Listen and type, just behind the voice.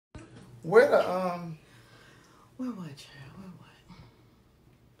Where the Where what, child? Where what?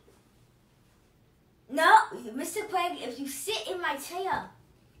 No, Mr. Craig, if you sit in my chair.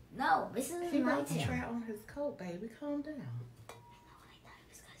 No, this is He my wants to chair. try on his coat, baby. Calm down.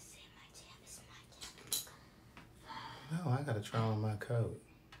 No, I gotta try on my coat.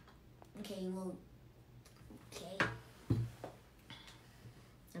 Okay, well, okay.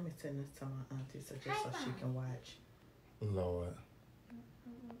 Let me send this to my auntie so just Hi, so she Mom. can watch. Lord. I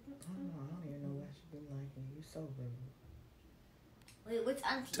don't even know why she be liking you. You so rude. Wait, what's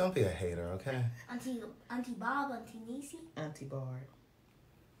Auntie? Don't be a hater, okay? Auntie Bob, Auntie Niecy? Auntie Bard.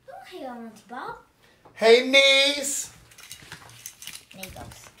 Don't hate on Auntie Bob. Hey, niece. There he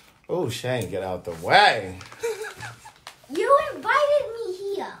goes. Oh, Shane, get out the way. You invited me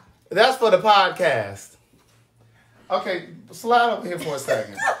here. That's for the podcast. Okay, slide over here for a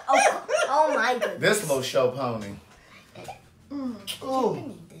second. Oh my goodness. This little show pony. I Ooh.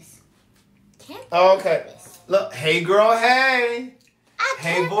 need this. Can't Okay. need this. Look, hey girl, hey. I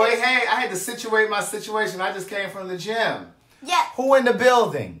Hey can't boy, be- hey. I had to situate my situation. I just came from the gym. Yeah, Who in the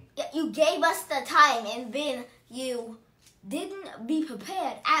building? you gave us the time and then you didn't be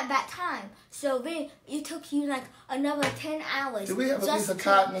prepared at that time. So then it took you like another 10 hours. Do we have a just piece of to-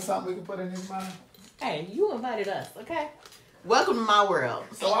 cotton or something we can put in his mouth? Hey, you invited us, okay? Welcome to my world.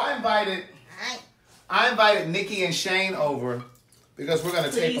 So I invited Nikki and Shane over because we're gonna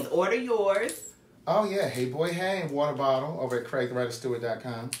Please take. order yours. Oh yeah, hey boy, hey, water bottle over at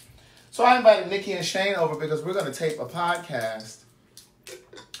CraigTheWriterStewart.com. So I invited Nikki and Shane over because we're gonna tape a podcast.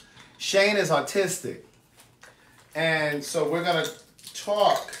 Shane is autistic, and so we're gonna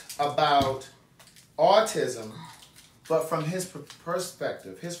talk about autism, but from his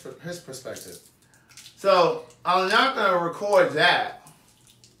perspective, his perspective. So I'm not gonna record that.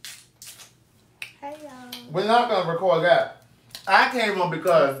 Hey, y'all. We're not gonna record that. I came on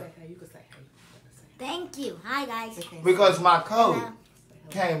because Say hey. You can say hey. Thank you. Hi, guys. my coat Hello.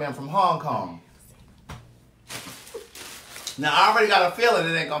 came in from Hong Kong. Now I already got a feeling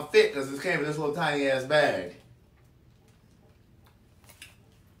it ain't gonna fit because it came in this little tiny ass bag.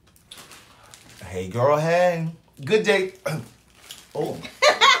 Hey girl, hey. Good day. Oh.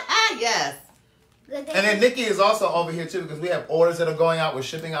 Yes. Good day. And then Nikki is also over here too because we have orders that are going out. We're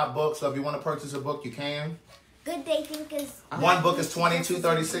shipping out books, so if you want to purchase a book, you can. Good day, thinkers. One book is $22,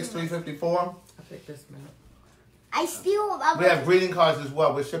 $36, $354. I picked this one up. I still love We have greeting cards as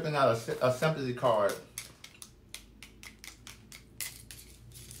well. We're shipping out a sympathy card.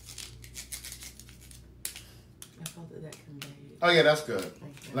 I thought that conveyed. Oh yeah, that's good.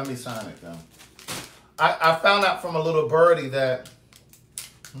 Thank you. Let me sign it though. I found out from a little birdie that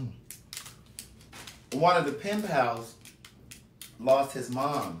one of the pen pals lost his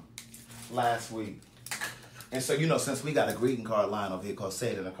mom last week. And so, since we got a greeting card line over here called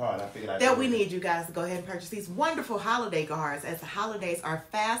Say It in a Card, I figured That we need you guys to go ahead and purchase these wonderful holiday cards as the holidays are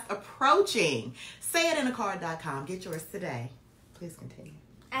fast approaching. SayItInACard.com. Get yours today. Please continue.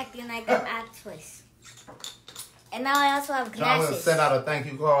 acting like an actress. And now I also have So I'm going to glasses. send out a thank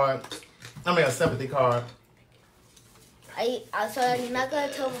you card. A sympathy card. So are you not going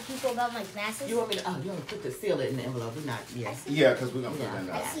to tell the people about my glasses? You want me to? Oh, you want to put the seal it in the envelope? We're not. Yeah. I see. Yeah, because we're going to put it in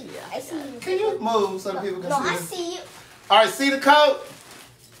I there. see. I see you. Can you move so that people can No, see I this? see you. All right, see the coat?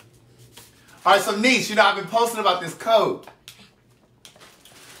 All right, so niece, I've been posting about this coat.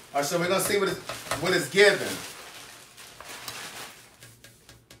 All right, so we're going to see what it's giving.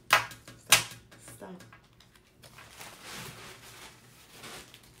 Stop.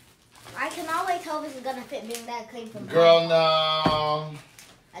 I can always tell this is going to fit being that came from Girl, Hong no. Kong.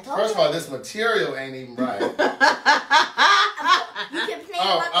 I told First of you. all, this material ain't even right. You can play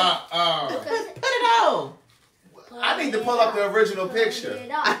about Put it on. I need to pull up the original picture. Put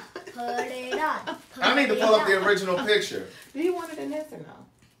it on. Put it on. I need to pull up the original picture. Do you want it in this or no?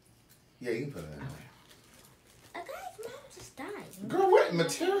 Yeah, you can put it in there. A guy's mom just died. Girl, what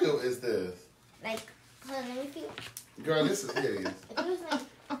material is this? Like, hold on, let me feel. Girl, this is hideous. It feels like.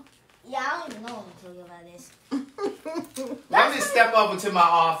 Yeah, I don't even know what material that is. Let me step over to my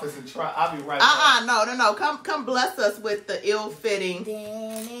office and try. I'll be right back. No. Come bless us with the ill-fitting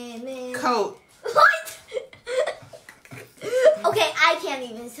coat. What? Okay, I can't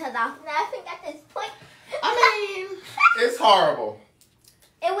even shut off laughing at this point. I mean, It's horrible.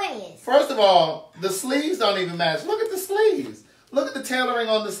 It really is. First of all, the sleeves don't even match. Look at the sleeves. Look at the tailoring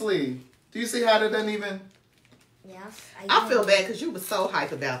on the sleeve. Do you see how that doesn't even... Yes, I feel bad because you were so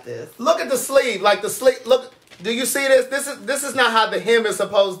hype about this. Look at the sleeve. Like the sleeve. Look. Do you see this? This is not how the hem is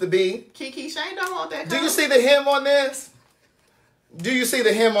supposed to be. Kiki, Shane don't want that coat. Do you see the hem on this? Do you see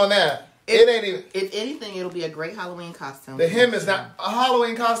the hem on that? It ain't even. If anything, it'll be a great Halloween costume. The him is not a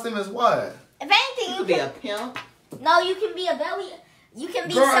Halloween costume. Is what? If anything, You you could be can. a pimp. No, you can be a very. You can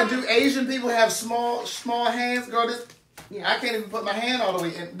be. Girl, some, do Asian people have small hands? Girl, this I can't even put my hand all the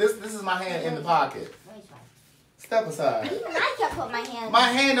way in. This is my hand in the pocket. Step aside. Even I can't put my hand. My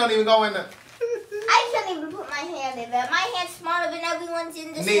hand don't even go in the. I can't even put my hand in there. My hand's smaller than everyone's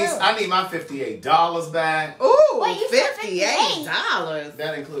in this Niece, room. I need my $58 back. Ooh, Wait, you said $58.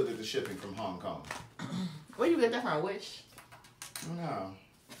 That included the shipping from Hong Kong. Where you get that from? Wish? No.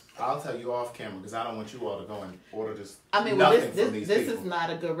 I'll tell you off camera because I don't want you all to go and order this. I mean, well, nothing from these this people. is not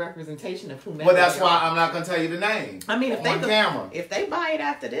a good representation of whomever. Well, that's they why are. I'm not going to tell you the name. I mean, if on camera. if they buy it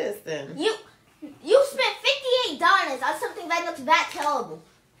after this, then You spent $58 on something that looks that terrible.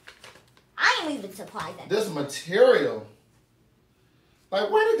 I am even surprised at This material.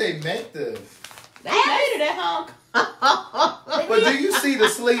 Like, where did they make this? they made it at home. But do you see the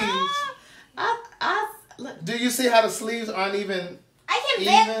sleeves? Look, Do you see how the sleeves aren't even I can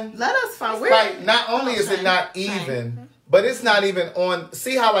bet. even? let us find where. Like, not only is it not even, but it's not even on.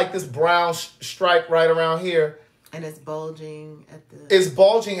 See how like this brown stripe right around here And it's bulging at the. is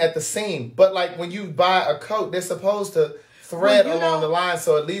bulging at the seam. But like when you buy a coat, they're supposed to thread Well, you along don't- the line,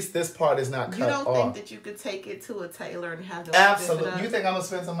 so at least this part is not cut You don't off. think that you could take it to a tailor and have them Absolutely. zip it You up? think I'm gonna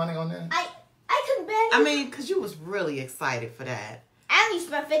spend some money on that? I can bet. I mean, because you was really excited for that. And you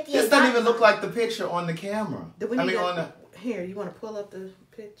spent $58. This doesn't even look like the picture on the camera. Here, you want to pull up the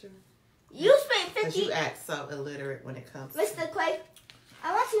picture? You spent Because 50. you act so illiterate when it comes to. Mr. Clay,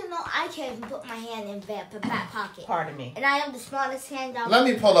 I want you to know I can't even put my hand in that back pocket. Pardon me. And I am the smartest hand out. Let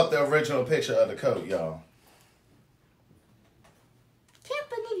me pull up the original picture of the coat, y'all. Can't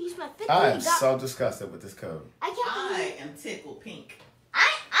believe you spent $58. I am so disgusted with this coat. I can't believe. am tickled pink.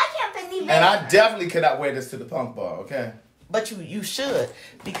 I can't believe And that. I definitely could not wear this to the punk bar, okay? But you should,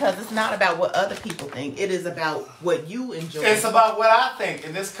 because it's not about what other people think. It is about what you enjoy. It's about what I think,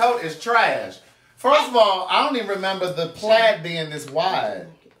 and this coat is trash. First of all, I don't even remember the plaid being this wide.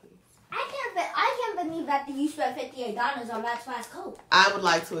 I can't believe that you spent $58 on that class coat. I would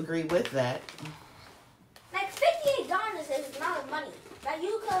like to agree with that. Like $58 is not money. That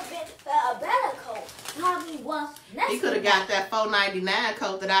you could have been a better coat. Probably was He necessary. could have got that $4.99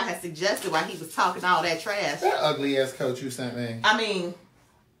 coat that I had suggested while he was talking all that trash. That ugly ass coat you sent me. I mean,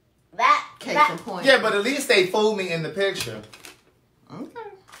 case that in point. Yeah, but at least they fooled me in the picture. Okay.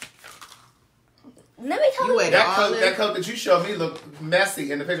 let me tell you. wear That coat that you showed me looked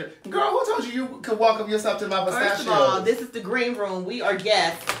messy in the picture. Girl, who told you could walk up yourself to my pistachio? First of all, this is the green room. We are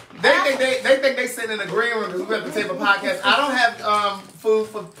guests. They think they sit in the green room because we have to tape a podcast. I don't have food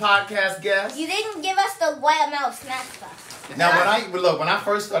for podcast guests. You didn't give us the white amount of snacks first. Now, when I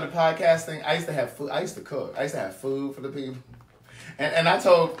first started podcasting, I used to have food. I used to cook. I used to have food for the people. And I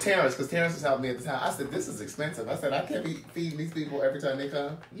told Terrence, because Terrence was helping me at the time, I said, this is expensive. I said, I can't be feeding these people every time they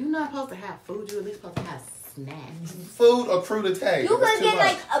come. You're not supposed to have food. You're at least supposed to have snacks. Food or crew to take. You could get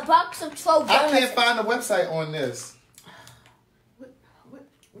like a box of 12 I donuts. can't find the website on this.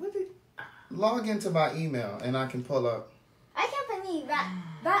 What did... Log into my email and I can pull up. I can't believe that.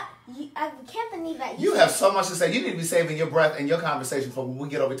 I can't believe that. You have so much to say. You need to be saving your breath and your conversation for when we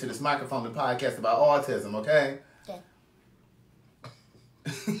get over to this microphone and podcast about autism, okay?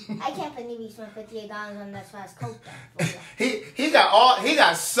 I can't believe you spent $58 on that class coat. Though. He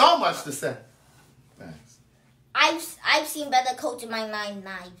got so much to say. Thanks. I've seen better coats in my 9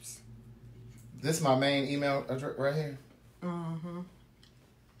 lives. This is my main email address right here. Mm-hmm.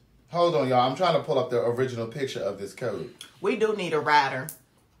 Hold on, y'all. I'm trying to pull up the original picture of this coat. We do need a rider.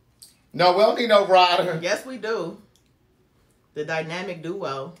 No, we don't need no rider. Yes, we do. The dynamic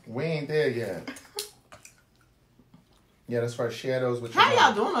duo. We ain't there yet. Yeah, that's right. Share those with your How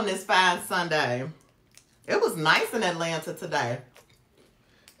mom. y'all doing on this fine Sunday? It was nice in Atlanta today.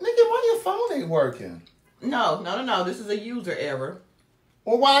 Nigga, why your phone ain't working? No. This is a user error.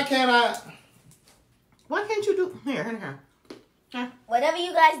 Well, why can't I? Why can't you do... Here. Whatever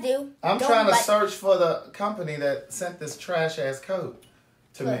you guys do, I'm don't trying to let- search for the company that sent this trash ass coat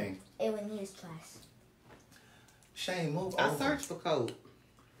to Look, me. It would need his class. Shane, move I over. searched for code.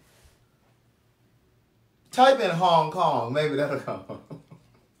 Type in Hong Kong. Maybe that'll come.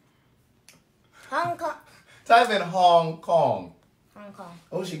 Hong Kong. Type in Hong Kong. Hong Kong.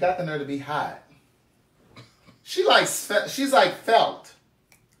 Oh, she got the nerve to be hot. She's like felt.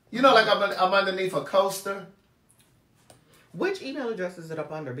 You know, like I'm underneath a coaster. Which email address is it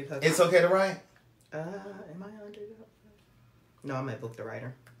up under? Because It's okay to write? am I under? No, I'm at Book the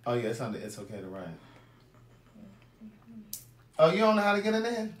Writer. Oh, yeah, it's under It's Okay to Write. Oh, you don't know how to get in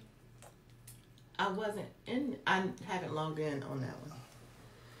there? I wasn't in. I haven't logged in on that one.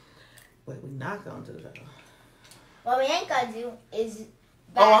 What we not gonna do though. What we ain't gonna do is.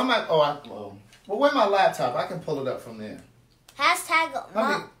 Oh, I'm not. Well, where's my laptop? I can pull it up from there. Hashtag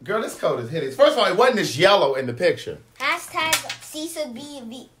mom. Girl, this coat is hideous. First of all, it wasn't this yellow in the picture. Hashtag CISA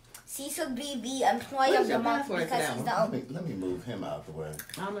BB employee of the month because he's the only. Let me move him out the way.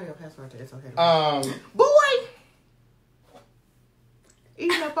 I don't know your password. It's okay. Boy,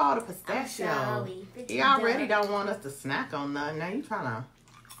 eating up all the pistachio. Sorry, He already don't want us to snack on nothing. Now you trying to.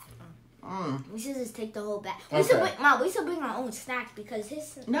 We should just take the whole bag. Okay. We should bring our own snacks because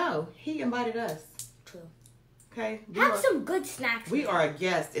his. No, he invited us. True. Okay. Have some good snacks. We are a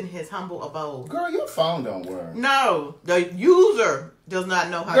guest in his humble abode. girl, your phone don't work. No, the user does not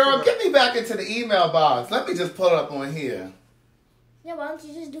know how Girl, to. get me back into the email box. Let me just pull it up on here. Yeah, why don't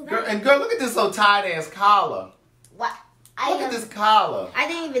you just do Girl, that? and girl, look at this little tight ass collar. What? Look at this collar. I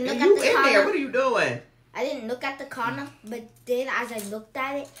didn't even look You at the in corner. there? What are you doing? I didn't look at the corner, but then as I looked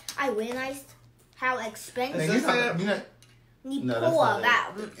at it, I realized how expensive And Is you this know, it? you no, that's pour not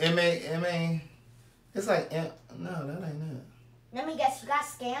that. it. M.A. It's like, no, that ain't it. Let me guess, you got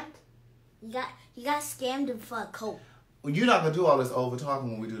scammed? You got scammed for a coat. Well, you're not going to do all this over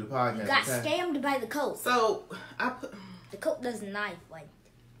talking when we do the podcast. You got okay? scammed by the coat. So I put. The coat doesn't knife like.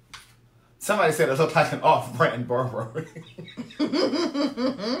 Somebody said it looked like an off-brand Burberry.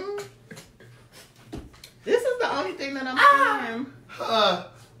 This is the only thing that I'm seeing.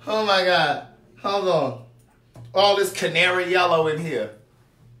 Oh my God. Hold on. All this canary yellow in here.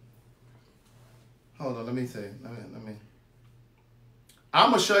 Hold on, let me see. Let me. I'm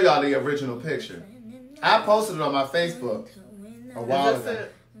going to show y'all the original picture. I posted it on my Facebook a while Is this ago.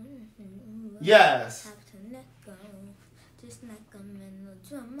 it? Yes.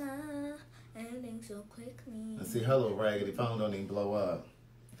 Let's see, her little raggedy phone don't even blow up.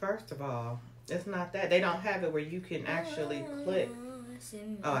 First of all, it's not that. They don't have it where you can actually click.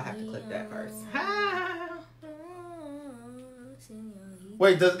 Oh, I have to click that first.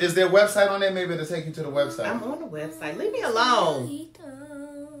 Wait, is there a website on there? Maybe it'll take you to the website. I'm on the website. Leave me alone.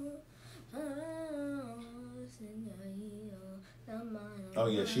 Oh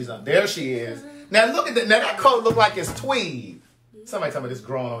yeah, she's on. There she is. Now look at that. Now that coat look like it's tweed. Somebody tell me this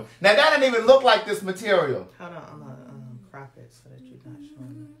grown on. Now that doesn't even look like this material. Hold on, I'm gonna crop it so that you're not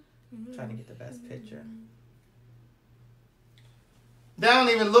showing it. I'm trying to get the best picture. That don't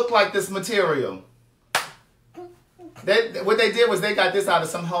even look like this material. What they did was they got this out of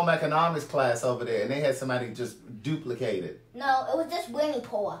some home economics class over there, and they had somebody just duplicate it. No, it was just Winnie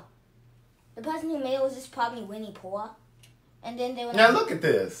Pooh. The person who made it was just probably Winnie Pooh. And then they were Now look at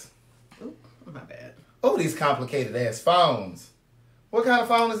this. Oop, my bad. Oh, these complicated ass phones. What kind of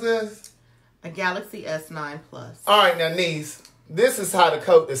phone is this? A Galaxy S9 Plus. All right, now niece, this is how the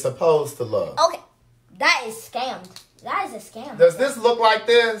coat is supposed to look. Okay, that is scammed. That is a scam. Does this look like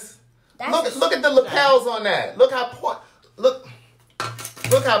this? That's Look at the lapels on that. Look how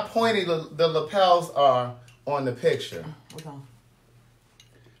pointy the lapels are on the picture. Hold on.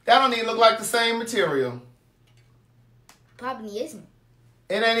 That don't even look like the same material. Probably isn't.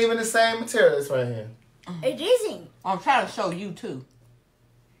 It ain't even the same material. It's right here. It isn't. I'm trying to show you too.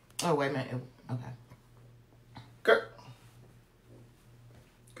 Oh, wait a minute. Okay.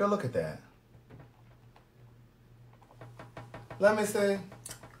 Girl, look at that. Let me see.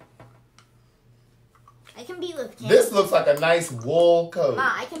 I can be with Candy. This looks like a nice wool coat.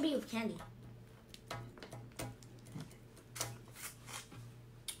 Ma, I can be with Candy.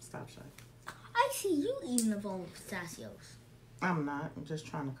 Stop showing. I see you eating the phone with pistachios. I'm not. I'm just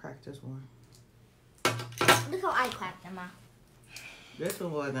trying to crack this one. Look how I cracked them, Ma. This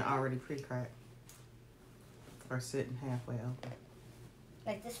one wasn't already pre-cracked. Or sitting halfway open.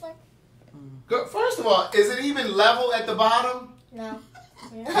 Like this one? Girl, first of all, is it even level at the bottom? No.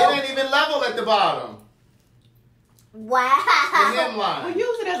 It ain't even level at the bottom. The Wow. hem Well, line.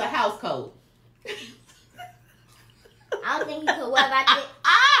 use it as a house coat. I don't think you could wear that.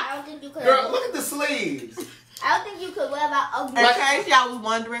 I don't think you could. Girl, look at the sleeves. I don't think you could wear that ugly. In case y'all was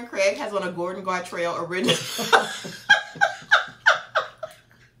wondering, Craig has on a Gordon Gartrell original.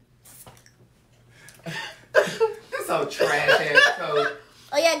 This old trash ass coat.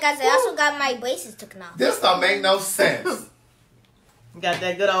 Oh yeah, guys, I also got my braces taken off. This don't make no sense. Got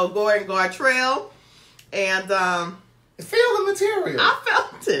that good old Gordon Gartrell. And Feel the material. I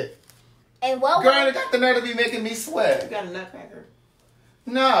felt it. And what? Girl, it got the nerve to be making me You sweat. got a nutcracker?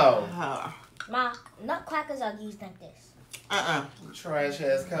 No. Ma, nutcrackers are used like this. Trash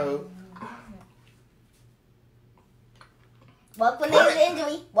ass coat. Work when there's an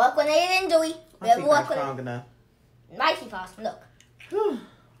injury. Work when there's an injury. I Never think work I'm when strong enough. Nike fast. Look.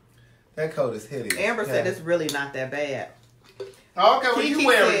 That coat is hideous. Amber said Okay. it's really not that bad. Okay, well, you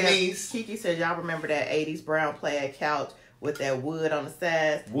wear it, said, niece. Kiki said, y'all remember that 80s brown plaid couch with that wood on the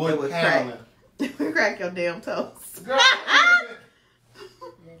sides? Wood It would paneling. crack your damn toes. Girl,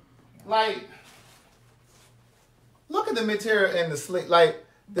 like, look at the material in the sleeve. Like,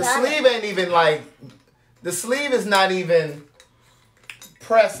 the sleeve ain't even like, the sleeve is not even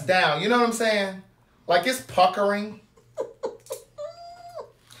pressed down. You know what I'm saying? Like, it's puckering.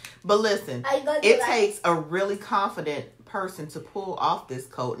 But listen, it takes a really confident person to pull off this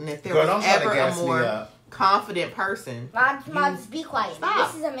coat. And if there was ever a more confident person. Mods, be quiet.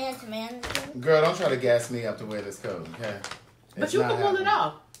 Stop. This is a man-to-man thing. Girl, don't try to gas me up to wear this coat, okay? But you can pull it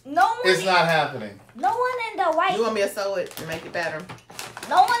off. No one. It's not happening. No one in the white. You want me to sew it and make it better?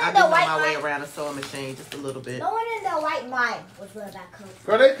 No one in the I'll white. my way around a sewing machine just a little bit. No one in the white mind was wearing that coat.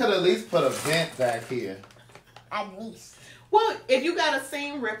 Girl, they could at least put a vent back here. At least. Well, if you got a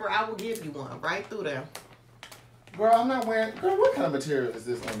seam ripper, I will give you one right through there. Girl, I'm not wearing. Girl, what kind of material is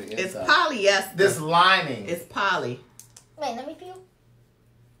this on the inside? It's polyester. This lining. It's poly. Wait, let me feel.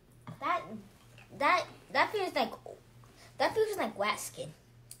 That feels like wet skin.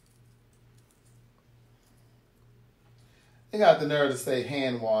 You got the nerve to say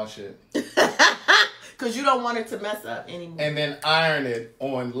hand wash it. Because you don't want it to mess up anymore. And then iron it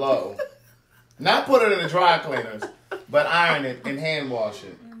on low. Not put it in the dry cleaners, but iron it and hand wash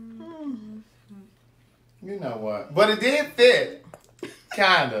it. You know what? But it did fit.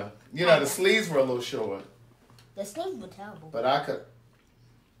 Kinda. You know, the sleeves were a little short. The sleeves were terrible. But I could.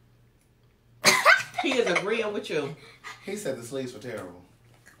 He is agreeing with you. He said the sleeves were terrible.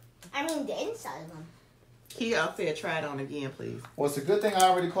 I mean, the inside of them. He out there, try it on again, please. Well, it's a good thing I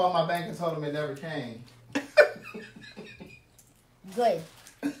already called my bank and told him it never came. Good.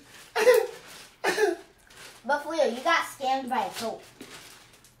 But for real, you got scammed by a coat.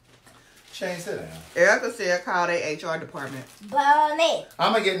 Shane, sit down. Erica said call their HR department. Bunny.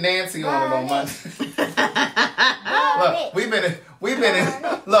 I'm gonna get Nancy on it on Monday. Bunny. We've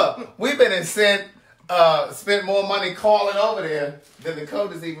been in spent more money calling over there than the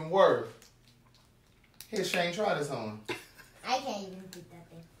coat is even worth. Here, Shane, try this on. I can't even put that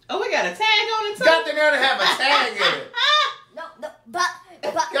thing. Oh, we got a tag on it too? Got the nerve to have a tag in it. No, but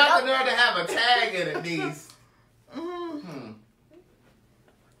Got the nerve to have a tag in it, niece.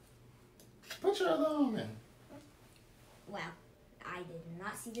 Put your other arm in. Wow, I did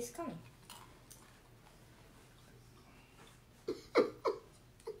not see this coming.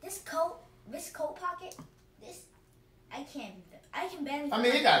 This coat pocket, I can barely. I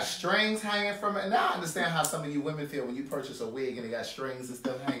mean, it got strings hanging from it. Now I understand how some of you women feel when you purchase a wig and it got strings and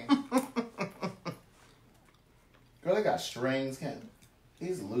stuff hanging. Girl, it got strings.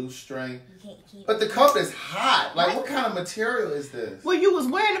 These loose strings. But the coat is hot. Like, what kind of material is this? Well, you was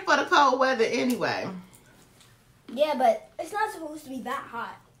wearing it for the cold weather anyway. Yeah, but it's not supposed to be that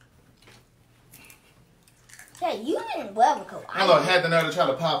hot. Yeah, you didn't wear the coat. I had the nerve to try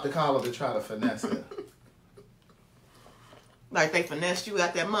to pop the collar to try to finesse it. Like they finessed you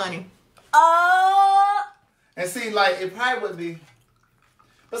out that money. Oh. And see, like, it probably would be.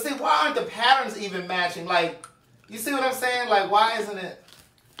 But see, why aren't the patterns even matching? Like, you see what I'm saying? Like, why isn't it?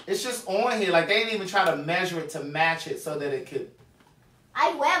 It's just on here. Like, they didn't even try to measure it to match it so that it could.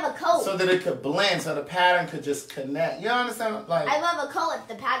 I wear the coat. So that it could blend, so the pattern could just connect. You understand? Like, I wear the coat if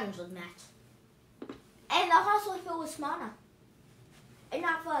the patterns would match. And the hustle if it was smaller. And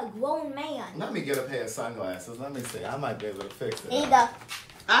not for a grown man. let me get a pair of sunglasses. Let me see. I might be able to fix it. Either.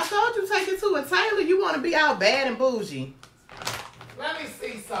 I told you take it to a tailor. You want to be all bad and bougie. Let me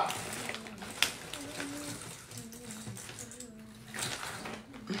see something.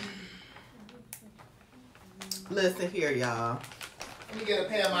 Listen here, y'all. Let me get a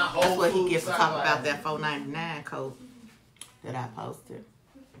pair of my Whole That's what he Foods gets to talk about sunglasses. that $4.99 coat that I posted.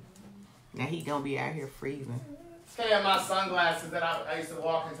 Now he gonna be out here freezing. Pair of my sunglasses that I used to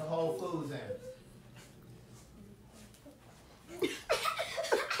walk into Whole Foods in.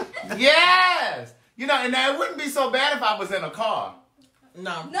 Yes! You know, and it wouldn't be so bad if I was in a car.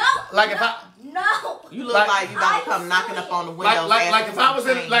 No. No. Like no, if I. No. You look like you about to come I'm knocking up on the windows. Like if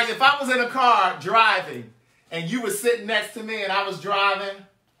I was in a car driving and you were sitting next to me and I was driving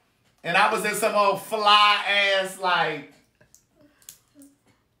and I was in some old fly ass, like,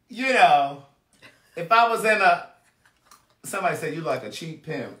 you know, if I was in somebody said you like a cheap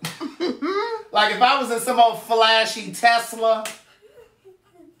pimp. Like if I was in some old flashy Tesla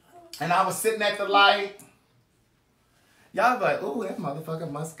and I was sitting at the light, y'all be like, ooh, that motherfucker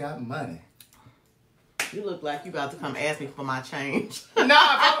must got money. You look like you about to come ask me for my change. No, if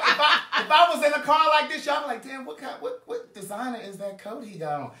I was in a car like this, y'all be like, damn, what designer is that coat he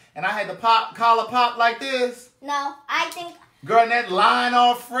got on? And I had the collar pop like this. No, I think Girl, and that line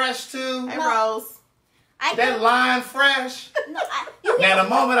all fresh too. Hey, Rose. That line fresh. No, Now the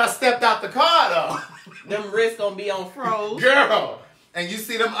moment I stepped out the car though, Them wrists gonna be on froze. girl, and you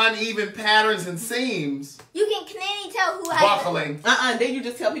see them uneven patterns and seams you can clearly tell who has buckling. Then you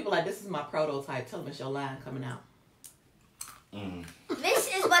just tell people like, this is my prototype. Tell them it's your line coming out. This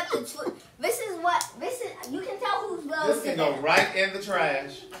is you can tell who's well. This can go right in the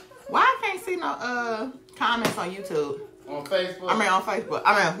trash Why I can't see no comments on YouTube? on Facebook. I mean on Facebook.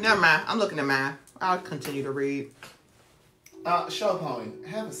 Never mind. I'm looking at mine. I'll continue to read. Show Pony,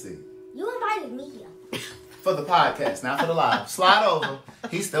 have a seat. You invited me here. For the podcast, not for the live. Slide over.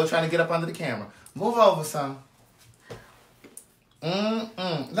 He's still trying to get up under the camera. Move over, son.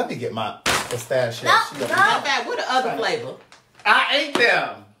 Let me get my pistachio. No, She up no. Not bad. What the other flavor? I ate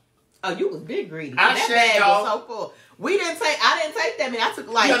them. Oh, you was big greedy. I that shared, bag y'all. was so full. I didn't take that many. I took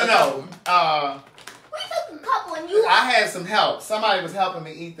like No. We took a couple and you. I had some help. Somebody was helping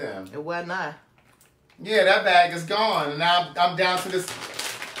me eat them. It wasn't I. Yeah, that bag is gone, and now I'm down to this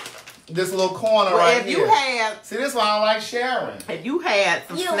little corner Well, right if here. you had See, this is why I don't like sharing. If you had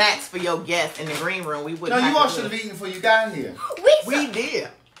some You- snacks for your guests in the green room, we No, wouldn't. you all have should to have do it. eaten before you got here. We did,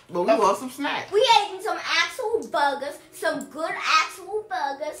 but we want some snacks. We ate some actual burgers, some good actual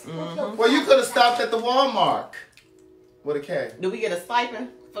burgers. With your Well, you could have stopped at the Walmart with a K. Do we get a stipend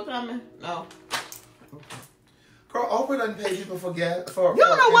for coming? No. Girl, Oprah doesn't pay people for for. You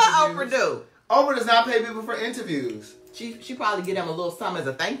don't know for what interviews. Oprah do. Oprah does not pay people for interviews. She probably get them a little something as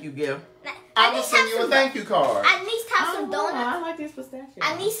a thank you gift. I'm gonna send you a thank you card. At least have some donuts. I like these pistachios.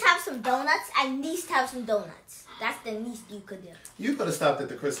 At least have some donuts. At least have some donuts. That's the least you could do. You could have stopped at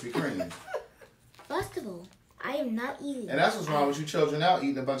the Krispy Kreme. First of all, I am not eating. And that's what's wrong with you children out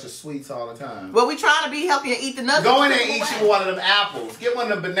eating a bunch of sweets all the time. Well, we trying to be helping you eat the nuggets. Go in there and eat you one of them apples. Get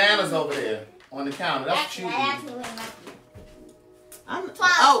one of them bananas over there on the counter. That's what you I eat. actually went like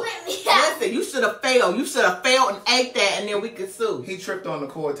Listen, you should have failed. You should have failed and ate that, and then we could sue. He tripped on the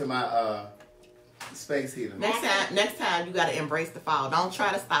cord to my space heater. Next time, you gotta embrace the fall. Don't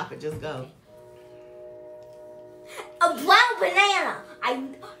try to stop it. Just go. a brown banana. I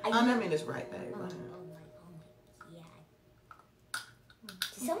mean it's right, babe. Yeah.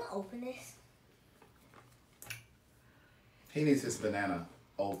 Did someone open this? He needs his banana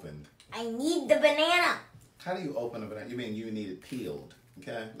opened. I need the banana. How do you open a banana? You mean you need it peeled?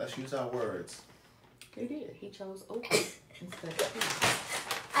 Okay, let's use our words. He did. He chose open instead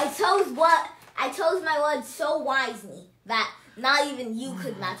of I chose my words so wisely that not even you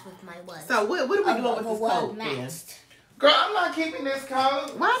could match with my words. So what are we doing with this word coat, matched. then? Girl, I'm not keeping this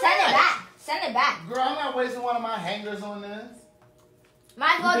coat. Why Send it not? back. Send it back. Girl, I'm not wasting one of my hangers on this.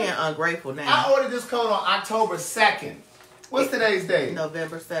 My You words. being ungrateful I now. ordered this coat on October 2nd. What's today's date?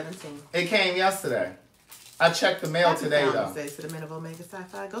 November 17th. It came yesterday. I checked the mail today, though. Say to the men of Omega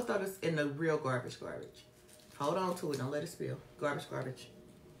Sci-Fi, go throw this in the real garbage. Hold on to it. Don't let it spill. Garbage.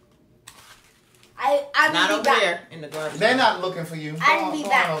 I'm Not be over back. there in the garbage. They're not looking for you. I'll be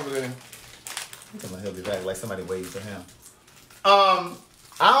back. Over there. He'll be back like somebody waiting for him.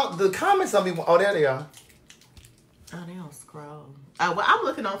 The comments on me. Oh, there they are. Oh, they don't scroll. Well, I'm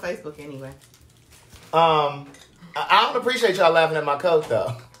looking on Facebook anyway. I don't appreciate y'all laughing at my coat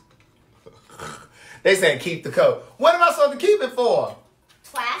though. They saying keep the coat. What am I supposed to keep it for?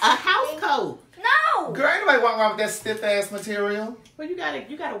 Plastic. A house coat. No. Girl, ain't nobody walking around with that stiff ass material. Well, you gotta.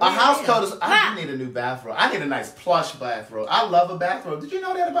 A wear house it coat in. is. I do need a new bathrobe. I need a nice plush bathrobe. I love a bathrobe. Did you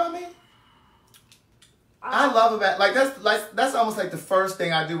know that about me? I love a bath. That's almost like the first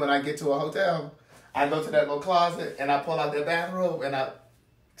thing I do when I get to a hotel. I go to that little closet and I pull out that bathrobe and I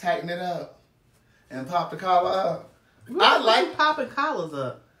tighten it up and pop the collar up. I like popping collars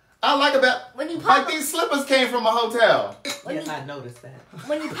up. I like a bath. When you Like pop, these slippers came from a hotel. Yes, I noticed that.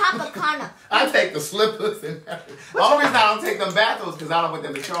 when you pop a corner, I take the slippers and the only reason I don't take them bathrobes because I don't want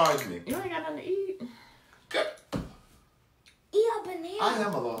them to charge me. You ain't got nothing to eat. eat a banana. I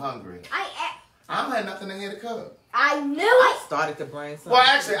am a little hungry. I don't have nothing in here to cook. I knew I it. started to bring something. Well,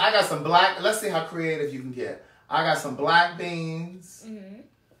 actually, I got some black. Let's see how creative you can get. I got some black beans,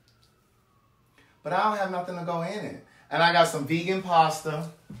 but I don't have nothing to go in it. And I got some vegan pasta.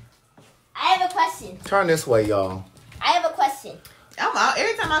 I have a question. Turn this way, y'all. I have a question.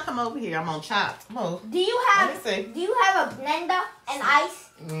 Every time I come over here, I'm on chops. Move. Do you Let me see. have a blender and ice?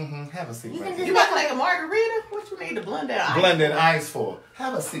 Have a seat. You right can here. You want like a margarita? What you need to blend that? Blended ice for.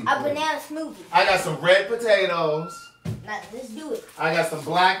 Have a seat. A please. banana smoothie. I got some red potatoes. Now, let's do it. I got some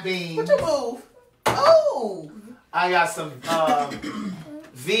black beans. What you move? Oh. I got some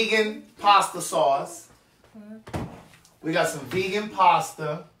vegan pasta sauce. We got some vegan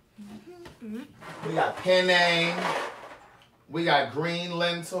pasta. We got penne. We got green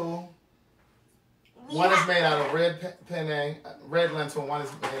lentil. One is made out of red red lentil. One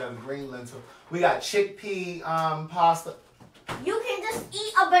is made out of green lentil. We got chickpea pasta. You can just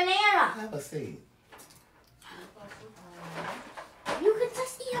eat a banana. Have a seed. You can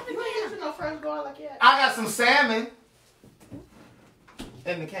just eat a You ain't banana. using no fresh garlic yet. I got some salmon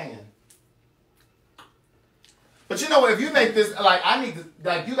in the can. But you know what? If you make this, like, I need to,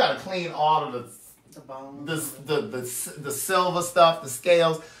 like, you got to clean all of The bones. the silver stuff, the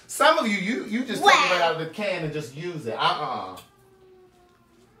scales. Some of you just take it right out of the can and just use it. I'm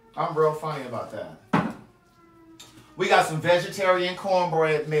real funny about that. We got some vegetarian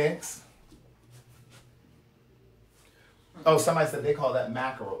cornbread mix. Oh, somebody said they call that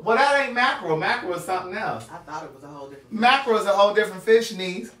mackerel. Well, that ain't mackerel. Mackerel is something else. I thought it was a whole different. Mackerel is a whole different fish,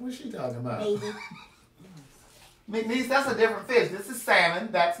 Niece. What's she talking about? Baby. Niece, that's a different fish. This is salmon.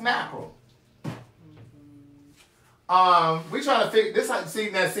 That's mackerel. We trying to figure this. See,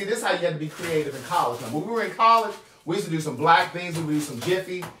 this is how you had to be creative in college. Now, when we were in college, we used to do some black beans. We would do some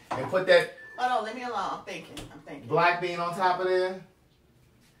Jiffy and put that Hold on, leave me alone. I'm thinking. black bean on top of there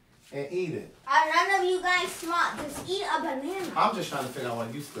and eat it. None of you guys smart. Just eat a banana. I'm just trying to figure out why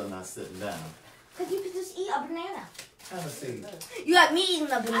you still not sitting down. Because you can just eat a banana. Have a seat. You got me eating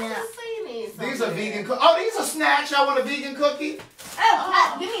a I banana. just seen these. These are vegan cookies. Oh, these are snacks. Y'all want a vegan cookie? Oh,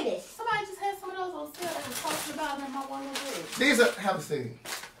 Pat, give me this. Somebody just had some of those on sale that was talking about them in my one little These are, have a seat.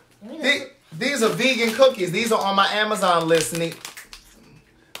 Give me this. These are vegan cookies. These are on my Amazon list.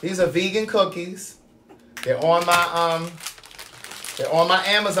 These are vegan cookies. They're on my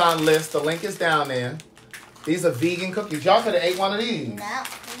Amazon list. The link is down there. These are vegan cookies. Y'all could have ate one of these. No.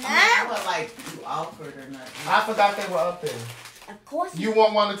 I No. was like you offered or nothing. I forgot they were up there. Of course. You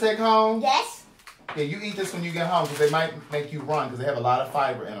want one to take home? Yes. Yeah, you eat this when you get home because they might make you run because they have a lot of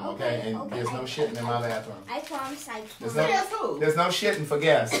fiber in them, okay? And Okay, there's no shitting in my bathroom. I promise I There's can't. no, Guess who? there's no shitting for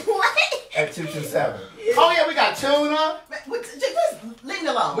guests What? at 227. Oh, yeah, we got tuna. Just leave me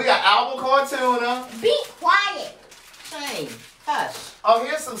alone. We got albacore tuna. Be quiet. Shane, hush. Oh,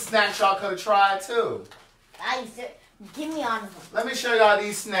 here's some snacks y'all could have tried, too. Give me on them. Let me show y'all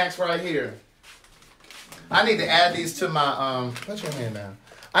these snacks right here. I need to add these to my, put your hand down.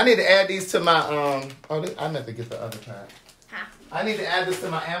 I need to add these to my, I meant to get the other pack. Huh? I need to add this to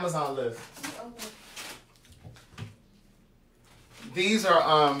my Amazon list. These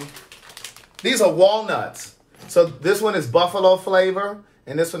are walnuts. So this one is buffalo flavor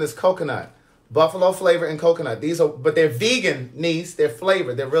and this one is coconut. Buffalo flavor and coconut. But they're vegan, niece. They're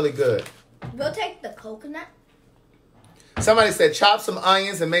flavored. They're really good. We'll take the coconut. Somebody said chop some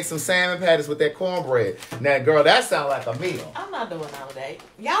onions and make some salmon patties with that cornbread. Now, girl, that sounds like a meal. I'm not doing all that.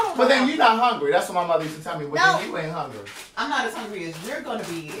 Y'all don't. But then know. you're not hungry. That's what my mother used to tell me. Well, No. then you ain't hungry. I'm not as hungry as you're gonna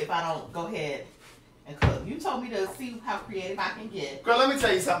be if I don't go ahead and cook. You told me to see how creative I can get. Girl, let me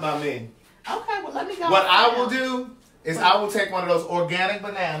tell you something about me. Okay, well let me go. What I will do is I will take one of those organic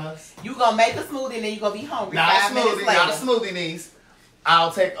bananas. You gonna make a smoothie and then you gonna be hungry. Not a 5 minutes smoothie, later. not a smoothie, niece.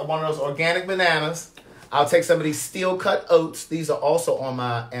 I'll take one of those organic bananas. I'll take some of these steel cut oats. These are also on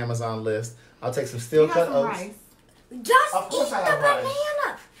my Amazon list. I'll take some steel cut oats. Just Of course eat I the have rice.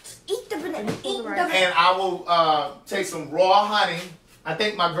 banana. Just eat the banana. Eat the rice. banana. And I will take some raw honey. I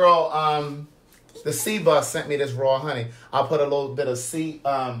think my girl, the Sea Bus sent me this raw honey. I'll put a little bit of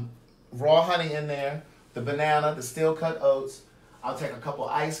raw honey in there. The banana, the steel cut oats. I'll take a couple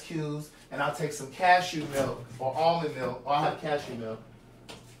ice cubes. And I'll take some cashew milk or almond milk. Or I'll have cashew milk.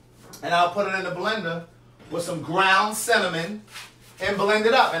 And I'll put it in the blender with some ground cinnamon and blend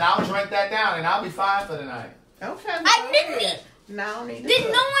it up. And I'll drink that down and I'll be fine for the night. Okay. I didn't eat. No, I don't need to Did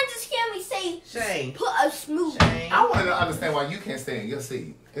cook. no one just hear me say, Shane. put a smoothie? Shane. I want to understand why you can't stay in your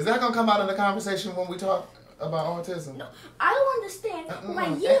seat. Is that going to come out in the conversation when we talk about autism? No, I don't understand why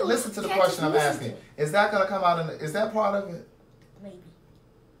Mm-mm. you Listen to the can't question I'm just listen asking. to it. Is that going to come out in is that part of it? Maybe.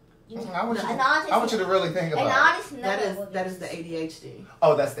 I want you An to, artist- I want you to really think An about it. artist never That is the ADHD.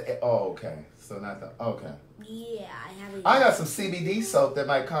 Oh, that's the, oh, okay. So not the, okay. Yeah, I have it. I got some CBD soap that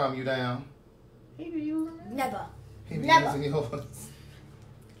might calm you down. He be using it. Never. He be Never. using yours.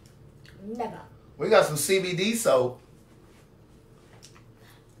 Never. We got some CBD soap.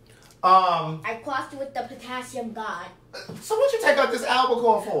 I crossed with the potassium god. So what you take out this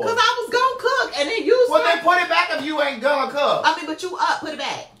albacore for? Cause I was gonna cook and then you. Well, then put it back if you ain't gonna cook. I mean, but you up, put it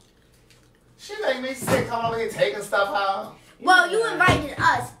back. She make me sick coming over here taking stuff out. Well, you invited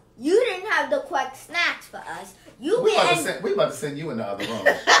us. You didn't have the correct snacks for us. You We about, didn't. we about to send you in the other room.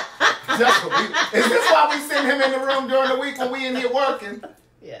 That's what we, is this why we send him in the room during the week when we in here working?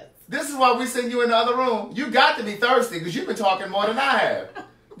 Yes. This is why we send you in the other room. You got to be thirsty because you've been talking more than I have.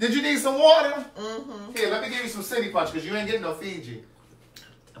 Did you need some water? Mm-hmm. Here, let me give you some City Punch because you ain't getting no Fiji.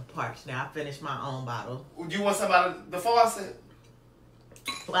 I'm parched now. I finished my own bottle. Do you want some out of the faucet?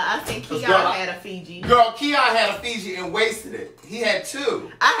 Well, I think Keon Girl, had a Fiji. Girl, Keon had a Fiji and wasted it. He had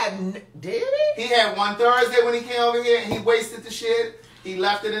 2. Did he? He had one Thursday when he came over here and he wasted the shit. He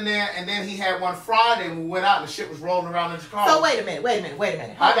left it in there, and then he had one Friday when we went out and the shit was rolling around in the car. So wait a minute.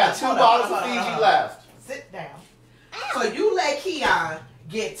 I got 2 bottles of Fiji left. Sit down. So you let Keon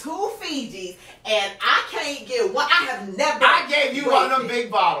get 2 Fijis, and I can't get one. I have never. I gave you one of them wasted.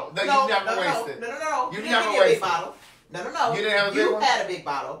 big bottles that No, you never no, wasted. No. You didn't never give me a wasted. big bottle. No. You didn't have a big You one? had a big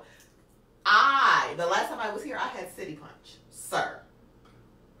bottle. The last time I was here, I had City Punch, sir.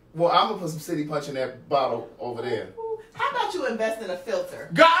 Well, I'm gonna put some City Punch in that bottle over there. How about you invest in a filter?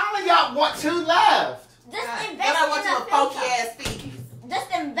 Girl, I only got 2 left. Just Then invest I want in you a a funky filter. ass Fiji.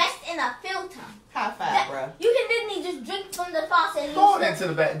 Just invest in a filter. High five, bro. You can literally just drink from the faucet. And Go on into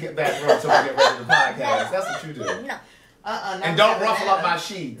the back room until we get ready to the podcast. That's what you do. No. And don't ruffle up my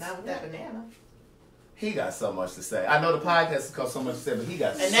sheets. Not with that banana. He got so much to say. I know the podcast has cost so much to say, but he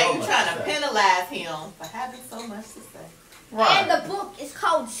got And so now you're much trying to to say. penalize him for having so much to say. Right. And the book is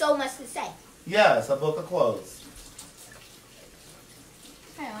called So Much to Say. Yes, a book of quotes.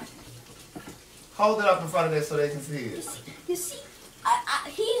 Hang on. Hold it up in front of them so they can see it. You see,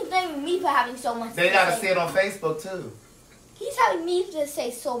 he's blaming me for having so much They to gotta say. see it on Facebook too. He's having me to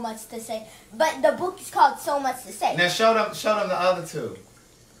say so much to say, but the book is called So Much to Say. Now show them the other 2.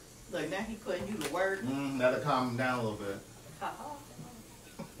 Look, now he putting you to work. That'll calm them down a little bit.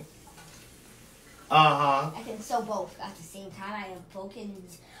 I can sew both at the same time. I am broken.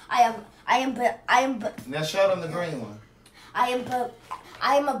 I am Now show them the green one. I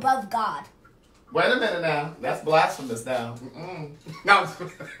am above God. Wait a minute now. That's blasphemous now. No.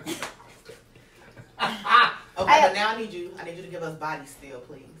 Okay, but now I need you to give us body still,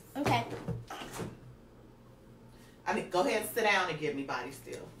 please. Okay. Go ahead and sit down and give me body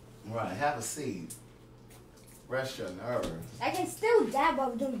still. Right, have a seat. Rest your nerves. I can still dab while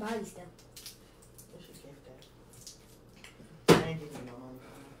we're doing body stuff. What's your gift at? I ain't giving you no money.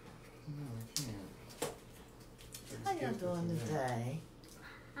 No, I can't. How y'all doing today?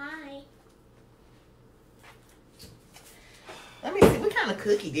 Hi. Let me see. What kind of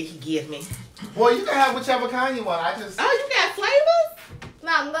cookie did he give me? Well, you can have whichever kind you want. Oh, you got flavors?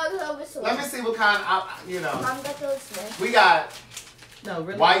 Mom, go to over Let me see what kind. Mom, go to over. We got No,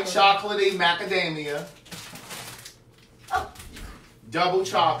 really. white chocolatey macadamia, Oh. double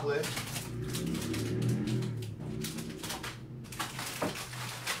chocolate,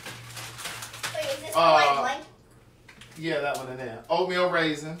 Wait, is this the white one? yeah, that one in there. Oatmeal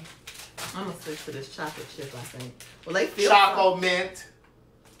raisin, I'm gonna stick to this chocolate chip, I think. Well, they feel choco mint.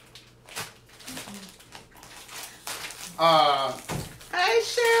 Hey,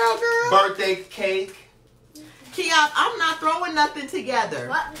 Cheryl, girl. Birthday cake, Keon, I'm not throwing nothing together.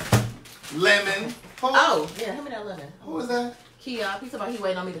 What? lemon. Oh, yeah, hand me that lemon. Who was that? Keon, he's about he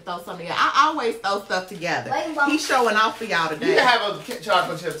waiting on me to throw something together. I always throw stuff together. Wait, Mom. He's showing off for y'all You today. can have a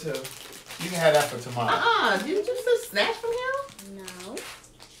chocolate chip too. You can have that for tomorrow. Didn't you just snatch from him? No.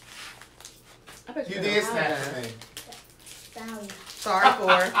 I bet You could did have snatch that. from me. Sorry. Sorry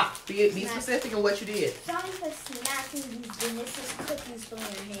for be specific in what you did. Sorry for snatching these delicious cookies from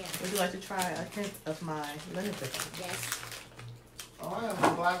your hand. Would you like to try a hint of my lemon pickle? Yes. Oh, I have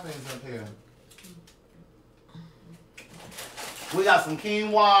some black beans up here. We got some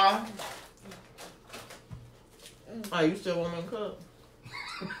quinoa. Oh, you still want me to cook?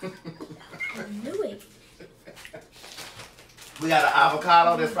 I knew it. We got an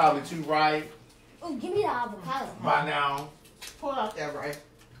avocado that's probably too ripe Oh, give me the avocado. by now. Pull out that rice.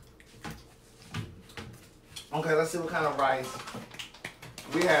 Okay, let's see what kind of rice.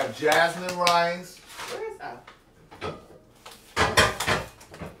 We have jasmine rice. Where is that?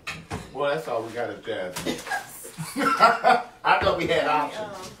 Well, that's all we got is jasmine. I thought we had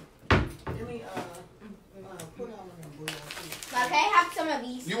options. Give me put on them bouillon too. Okay, have some of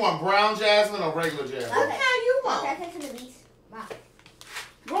these. You want brown jasmine or regular jasmine? Okay. What kind you want? Okay, take some of these. Wow.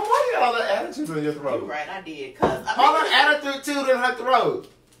 Well, why you got all that attitude in your You're throat? right, I did. Cause All that attitude in her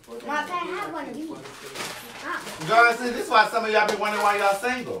throat. Mom, can I have one of these? Ah. Girl, see, this is why some of y'all be wondering why y'all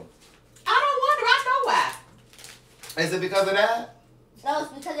single. I don't wonder. I know why. Is it because of that? No,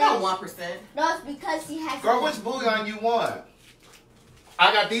 it's because No, of 1%. No, it's because he has. Girl, which bouillon you want?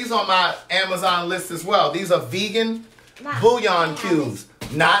 I got these on my Amazon list as well. These are vegan Mom, bouillon can I have cubes,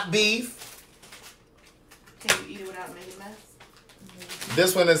 not beef. Can you eat it without making a mess?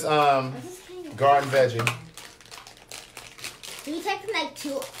 This one is this? This is kind of- garden veggie. Can you take like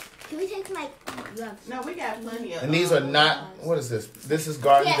two? Can we take my? No, we got plenty of. And these are not. What is this? This is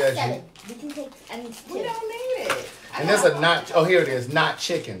garden Yeah, veggie. 7. We can take. We don't need it. And this are not. Oh, here it is. Not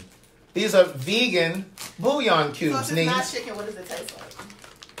chicken. These are vegan bouillon So cubes. if it's not Niece. chicken, what does it taste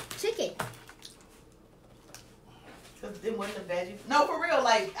like? chicken. Cause then wouldn't the veggie? No, for real.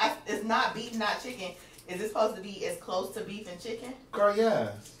 Like it's not beef, not chicken. Is it supposed to be as close to beef and chicken? Girl,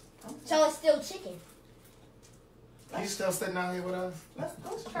 yes. Okay. So it's still chicken. You still sitting out here with us?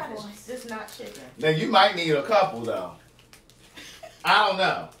 Let's try this. This not chicken. Now you might need a couple though. I don't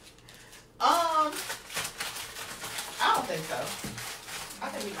know. I don't think so. I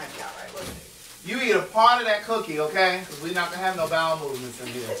think we might be all right. We'll see. You eat a part of that cookie, okay? Because we're not gonna have no bowel movements in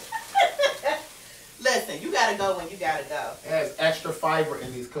here. Listen, you gotta go when you gotta go. It has extra fiber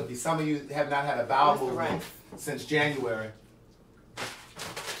in these cookies. Some of you have not had a bowel Where's the movement since January.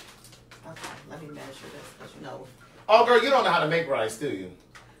 Okay, let me measure this because you know. Oh, girl, you don't know how to make rice, do you?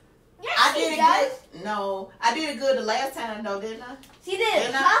 Yes, I she did it does. good. No, I did it good the last time though, didn't I? She did it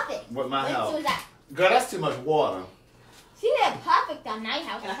Didn't I? perfect. With my Let's help. do that. Girl, that's too much water. She did it perfect on my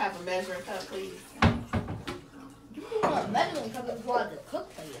house. Can I have a measuring cup, please? You do a measuring cup before the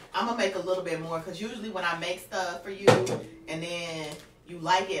cook for you. I'm gonna make a little bit more because usually when I make stuff for you and then you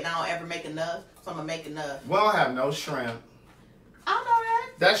like it and I don't ever make enough, so I'm gonna make enough. We don't have no shrimp. I know that.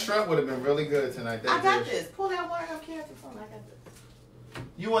 That shrimp would have been really good tonight. That I got dish. this. Pull that one of cans or something. I got this.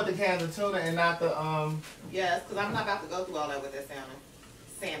 You want the cans of tuna and not the Yes, because I'm not about to go through all that with that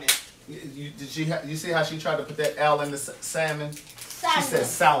salmon. You see how she tried to put that L in the salmon? She said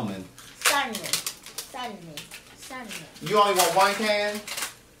Salmon. salmon. Salmon. You only want one can?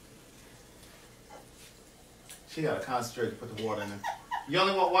 She gotta concentrate to put the water in there. You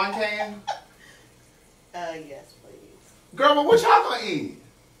only want one can? Yes, please. Girl, but what y'all gonna eat?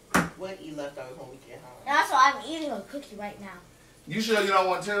 We'll eat leftovers when we get home. And also, I'm eating a cookie right now. You sure you don't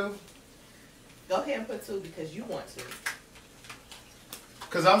want two? Go ahead and put 2 because you want to.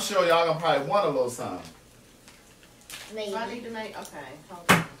 Cause I'm sure y'all gonna probably want a little something. Maybe. So I need to make, okay, hold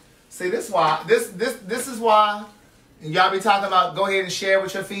on. See, this why this is why y'all be talking about go ahead and share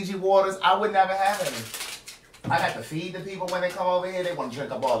with your Fiji waters. I would never have any. I got to feed the people when they come over here. They want to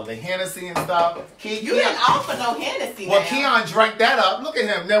drink up all of the Hennessy and stuff. You didn't offer no Hennessy Well, now. Keon drank that up. Look at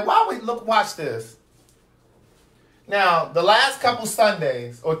him. Now, watch this. Now, the last couple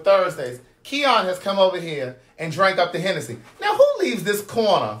Sundays or Thursdays, Keon has come over here and drank up the Hennessy. Now, who leaves this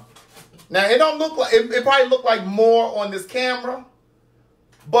corner? Now, it don't look like, it probably look like more on this camera,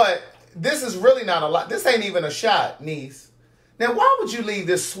 but this is really not a lot. This ain't even a shot, niece. Now, why would you leave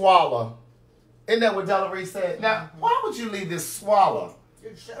this swallow? Isn't that what Delary said? Now, why would you leave this swallow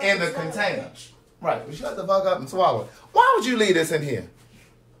in the container? Right, well, shut the fuck up and swallow it. Why would you leave this in here?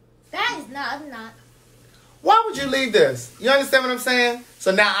 That is not. Why would you leave this? You understand what I'm saying?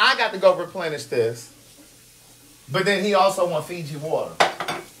 So now I got to go replenish this. But then he also want Fiji water.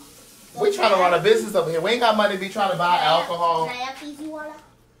 We trying to run a business over here. We ain't got money to be trying to buy alcohol. Can I have Fiji water?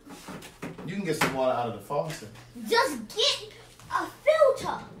 You can get some water out of the faucet. Just get a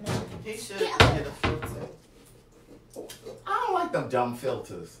filter. No. He should Get get a filter. I don't like them dumb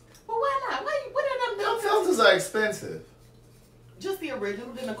filters. Well, why not? What are them Them dumb filters are expensive. Just the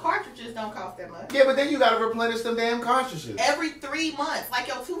original. Then the cartridges don't cost that much. Yeah, but then you got to replenish them damn cartridges. Every 3 months, like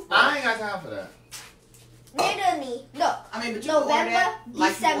your toothbrush. I ain't got time for that. Neither me. Look. I mean, but you order November, that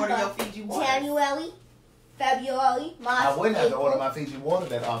like December, you order your Fiji water. January, February, March, I wouldn't have to April. order my Fiji water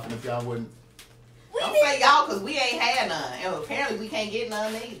that often if y'all wouldn't. Don't say y'all because we ain't had none. And apparently we can't get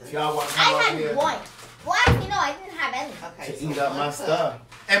none either. If y'all want to come I over had here one. Well, actually, no, I didn't have any. Okay, to eat up my one stuff.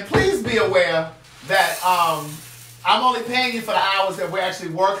 And please be aware that I'm only paying you for the hours that we're actually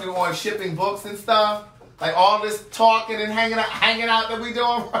working on shipping books and stuff. Like all this talking and hanging out that we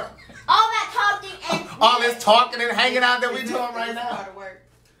doing right All that talking and all this talking and hanging out that we Is doing this right now. part of work?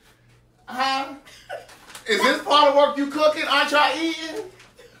 Huh? Is this part of work you cooking? Aren't y'all eating?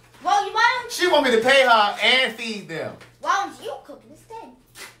 Well, why She want me to pay her and feed them. don't you cook instead?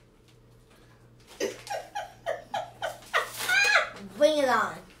 Bring it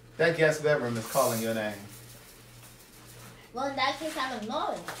on. That guest bedroom is calling your name. Well, in that case, I'm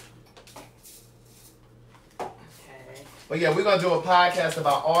ignoring it. Okay. But yeah, we're gonna do a podcast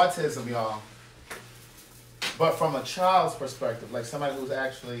about autism, y'all. But from a child's perspective, like somebody who's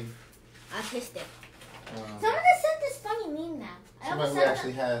actually Autistic. um, Someone has sent this funny meme now. somebody who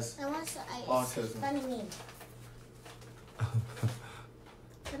actually has I want to. autism. Funny meme.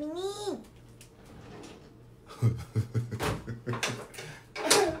 Funny meme.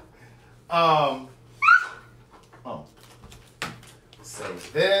 oh.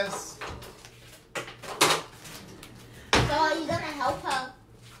 Save this. So are you gonna help her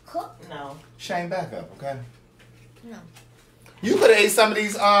cook? No. Shane, back up, okay? No. You could have ate some of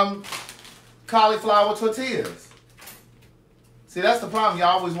these cauliflower tortillas. See, that's the problem. You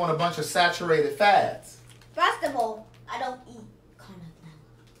always want a bunch of saturated fats. First of all, I don't eat cauliflower.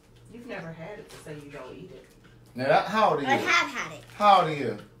 You've never had it to say you don't eat it. Now, how old are you? I have had it. How old are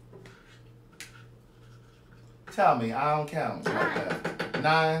you? Tell me, I don't count.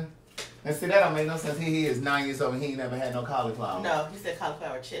 9? And see, that don't make no sense. He is 9 years old and he ain't never had no cauliflower. No, he said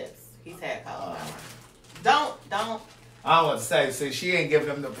cauliflower chips. He's had cauliflower. Don't. I don't want to say, see, she ain't giving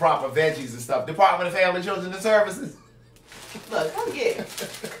them the proper veggies and stuff. Department of Family Children and Services. Look, come get him.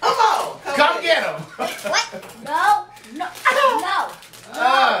 Come on. Come get him. What? No. No.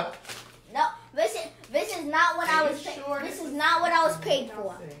 This is not what I was. This is not what I was paid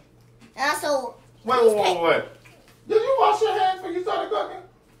for. And so. Wait. Did you wash your hands before you started cooking?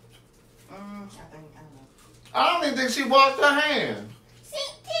 I don't know. I don't even think she washed her hands. She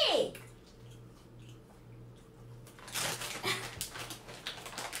did.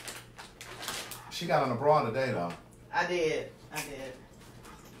 She got on a bra today, though. I did.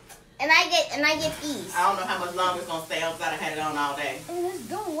 And I get these. I don't know how much longer it's gonna stay on because I done had it on all day. Let's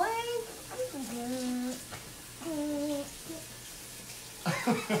go away.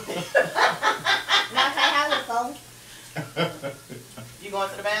 Now can I have your phone? You going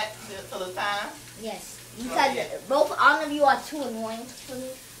to the back till it's time? Yes. Both all of you are too annoying for me.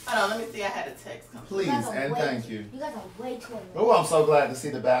 Hold on, let me see. I had a text come. Please and thank you. You guys are way too annoying. Oh, I'm so glad to see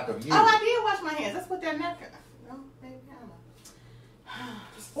the back of you. Oh, I did wash my hands. Let's put that napkin. No, baby, I don't know.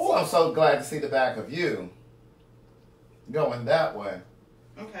 Oh, I'm so glad to see the back of you. Going that way.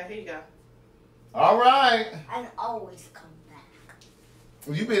 Okay, here you go. All right. And always come back.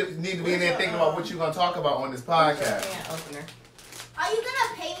 You need to be in there thinking about what you're going to talk about on this podcast. Can opener. Are you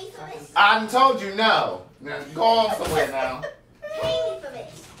gonna pay me for this? I done told you no. Now, go on somewhere now. Pay me for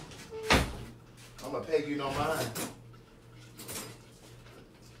this. I'm going to pay you no mind.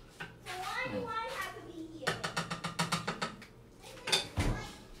 Why do I have to be here?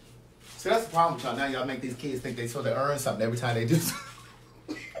 See, that's the problem with y'all. Now y'all make these kids think they so they earn something every time they do something.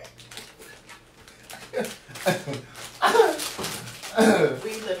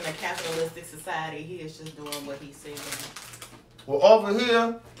 We live in a capitalistic society. He is just doing what he's saying. Well, over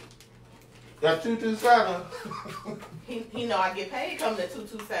here, got 227. He know I get paid coming to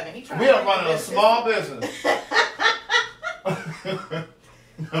 227. He trying We are running a small business.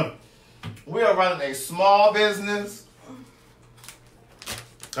 We are running a small business.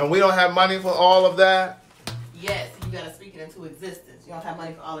 And we don't have money for all of that. Yes, you gotta speak it into existence. You don't have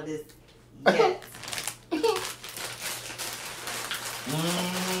money for all of this yet.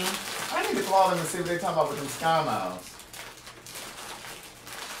 I need to call them and see what they're talking about with them Sky Miles.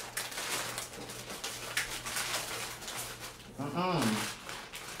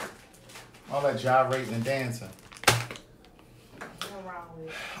 All that gyrating and dancing. Nothing wrong with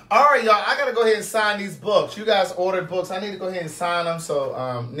it. All right, y'all. I gotta go ahead and sign these books. You guys ordered books. I need to go ahead and sign them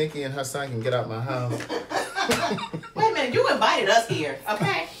so Nikki and her son can get out my house. Wait a minute, you invited us here,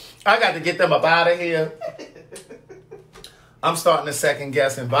 okay? I got to get them up out of here. I'm starting to second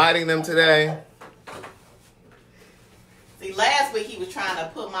guess inviting them today. See, last week he was trying to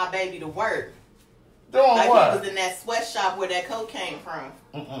put my baby to work. Doing Like what? he was in that sweatshop where that coat came from.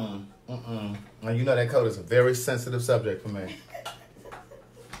 Now, you know that code is a very sensitive subject for me.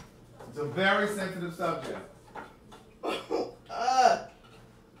 It's a very sensitive subject. Where's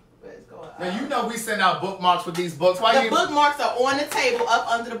going on? Now, you know we send out bookmarks with these books. Why The bookmarks are on the table up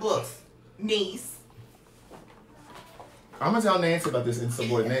under the books. Niece. I'm going to tell Nancy about this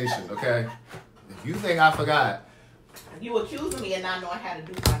insubordination, okay? If you think I forgot. You accusing me of not knowing how to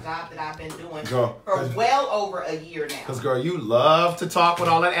do my job that I've been doing Girl, for well over a year now. Because, girl, you love to talk with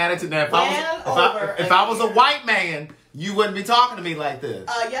all that attitude. Now, if I was a white man, you wouldn't be talking to me like this.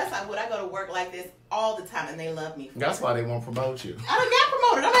 Yes, I would. I go to work like this all the time, and they love me. That's why they won't promote you. I done got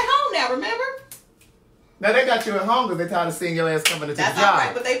promoted. I'm at home now, remember? Now, they got you at home because they're tired of seeing your ass coming into That's the job. all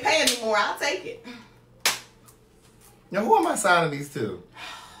right, but they paying me more. I'll take it. Now, who am I signing these to?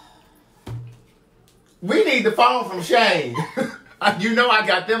 We need the phone from Shane. You know I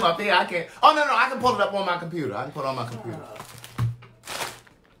got them up here. I can't. Oh, no, I can pull it up on my computer. I can put it on my computer.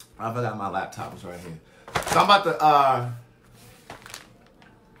 I forgot my laptop was right here. So I'm about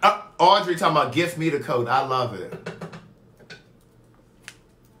to, Audrey talking about gift me the code. I love it.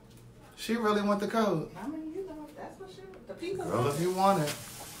 She really want the code. I mean, you know, that's what she, the people. Girl, if you want it.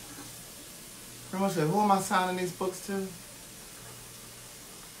 Girl said, who am I signing these books to?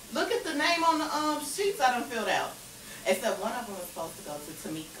 Look at the name on the sheets I done filled out. Except one of them was supposed to go to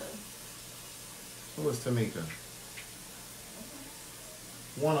Tamika. Who is Tamika?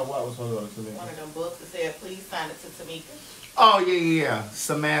 One of what was supposed to go to Tamika? One of them books that said, please sign it to Tamika. Oh, yeah.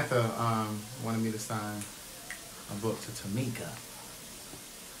 Samantha wanted me to sign a book to Tamika.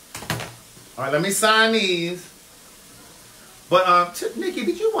 All right, let me sign these. But, Nikki,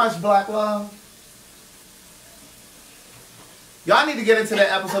 did you watch Black Love? Y'all need to get into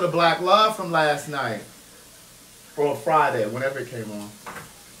that episode of Black Love from last night. Or Friday, whenever it came on.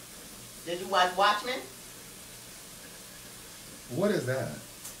 Did you watch Watchmen? What is that?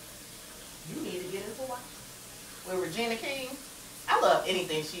 You need to get into Watchmen. With Regina King. I love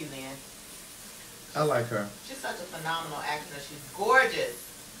anything she's in. I like her. She's such a phenomenal actress. She's gorgeous.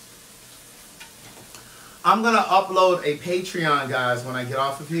 I'm going to upload a Patreon, guys, when I get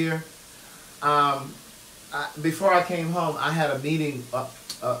off of here. Before I came home, I had a meeting.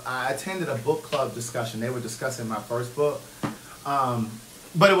 I attended a book club discussion. They were discussing my first book.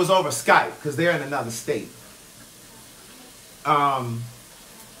 But it was over Skype because they're in another state.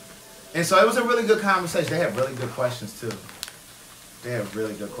 And so it was a really good conversation. They had really good questions, too. They had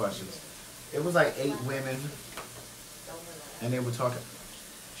really good questions. It was like 8 women. And they were talking.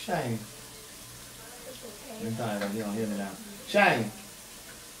 Shane. I'm tired of you. Don't hear me now. Shane.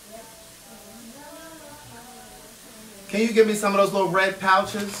 Can you give me some of those little red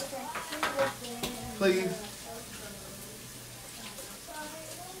pouches? Please.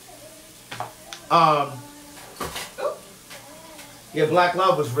 Yeah, Black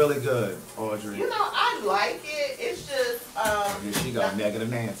Love was really good, Audrey. You know, I like it. It's just Yeah, she got negative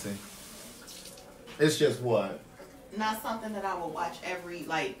Nancy. It's just what? not something that I will watch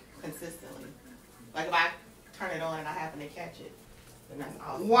consistently. Like if I turn it on and I happen to catch it, then that's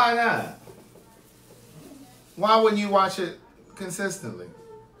awesome. Why not? Why wouldn't you watch it consistently?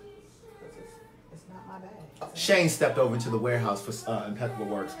 It's not my bag. Shane stepped over into the warehouse for Impeccable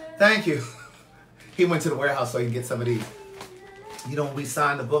Works. Thank you. He went to the warehouse so he can get some of these. You know, when we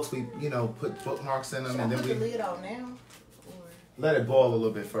sign the books, we, put bookmarks in them. Should And I then put we the lid on now? Or... let it boil a little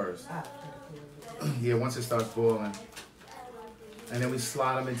bit first. Ah, Yeah, once it starts boiling. And then we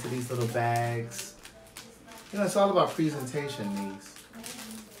slide them into these little bags. It's all about presentation, niece.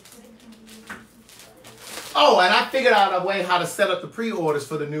 Oh, and I figured out a way how to set up the pre-orders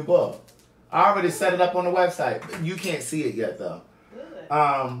for the new book. I already set it up on the website. You can't see it yet, though. good.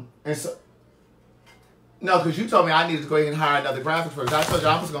 And so... No, because you told me I needed to go ahead and hire another graphic person. I told you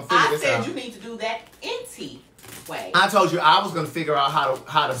I was going to figure this out. I said you need to do that way. I told you I was going to figure out how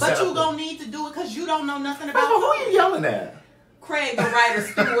to set up. But you're going to need to do it because you don't know nothing First about of all, who are you yelling at? Craig, the writer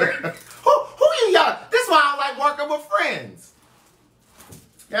Stewart. who you yelling? This is why I don't like working with friends.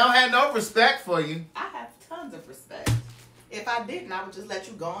 They don't have no respect for you. I have tons of respect. If I didn't, I would just let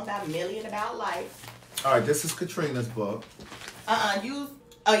you go on about million about life. All right, this is Katrina's book. Oh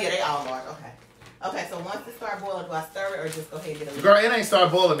yeah, they all are. Okay, so once it starts boiling, do I stir it or just go ahead and get a little? Girl, it ain't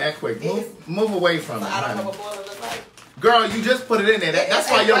start boiling that quick. Move away from So it. I don't know honey. what boiling looks like. Girl, you just put it in there. That's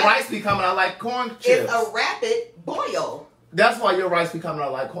why your rice be coming out like corn chips. It's a rapid boil. That's why your rice be coming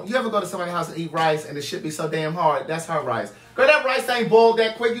out like corn. You ever go to somebody's house and eat rice and the shit be so damn hard? That's her rice. Girl, that rice ain't boiled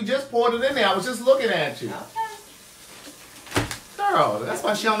that quick. You just poured it in there. I was just looking at you. Okay. Girl, that's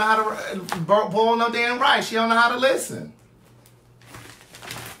why she don't know how to boil no damn rice. She don't know how to listen.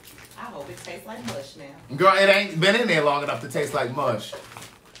 I hope it tastes like mush now. Girl, it ain't been in there long enough to taste like mush.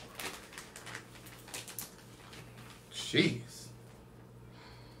 Jeez.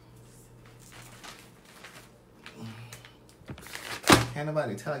 Can't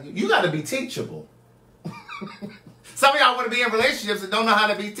nobody tell you. You got to be teachable. Some of y'all want to be in relationships and don't know how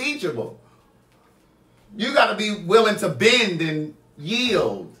to be teachable. You got to be willing to bend and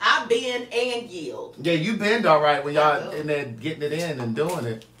yield. I bend and yield. Yeah, you bend all right when y'all in there getting it in and doing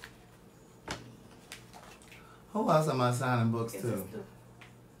it. Who else am I signing books to?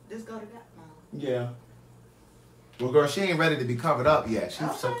 Just go to that now. Yeah. Well, girl, she ain't ready to be covered up yet.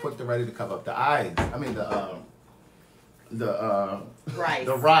 She's so Okay. quick to ready to cover up the eyes. I mean the Rice.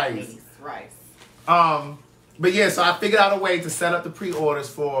 the rice. Rice. But yeah, so I figured out a way to set up the pre-orders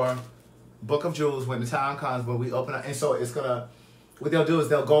for Book of Jewels when the time comes when we open up. And so it's gonna, what they'll do is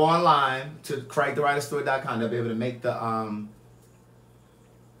they'll go online to CraigTheWriterStewart.com. They'll be able to make the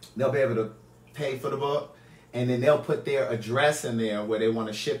they'll be able to pay for the book. And then they'll put their address in there where they want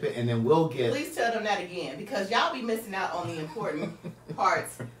to ship it, and then we'll get... Please tell them that again, because y'all be missing out on the important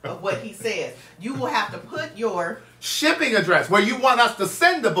parts of what he says. You will have to put your... shipping address, where you want us to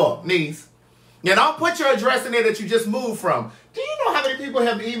send the book, niece. You don't put your address in there that you just moved from. Do you know how many people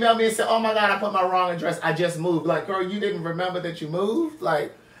have emailed me and said, oh my God, I put my wrong address, I just moved. Like, girl, you didn't remember that you moved?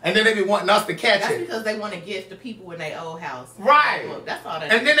 Like, and then they be wanting us to catch That's it. because they want to gift the people in their old house. Right. Look, that's all that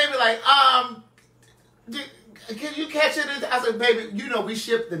And then they be like, can you catch it? I said, baby, you know we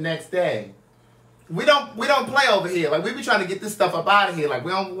ship the next day. We don't play over here. Like, we be trying to get this stuff up out of here. Like,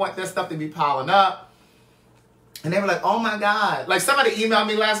 we don't want this stuff to be piling up. And they were like, oh my God. Like, somebody emailed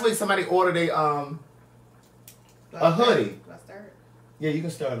me last week. Somebody ordered a hoodie. Do I start? Yeah, you can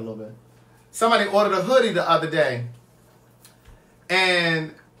start a little bit. Somebody ordered a hoodie the other day.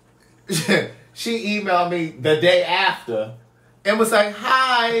 And she emailed me the day after and was like,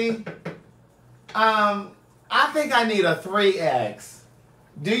 hi, I think I need a 3X.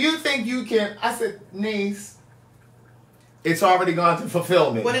 Do you think you can? I said, niece, it's already gone to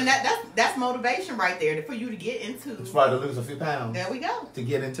fulfillment. Well, then that's motivation right there for you to get into. It's for her to lose a few pounds. There we go. To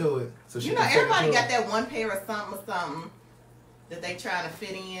get into it. So she You know, everybody got that one pair of something that they trying to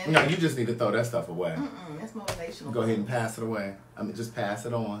fit in. No, you just need to throw that stuff away. That's motivational. Go ahead and pass it away. I mean, just pass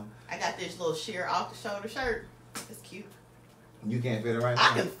it on. I got this little sheer off the shoulder shirt. It's cute. You can't fit it right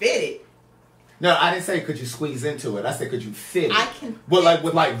now? I can fit it. No, I didn't say could you squeeze into it. I said could you fit it? I can. Well,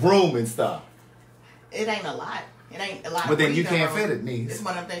 with room and stuff. It ain't a lot. It ain't a lot. But then you breathing can't room. fit it, niece. It's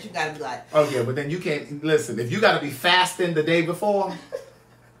one of them things you gotta be like. Oh yeah, but then you can't listen. If you got to be fasting the day before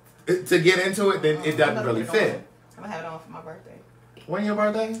to get into it, then it doesn't really fit. I'm gonna have it on for my birthday. When your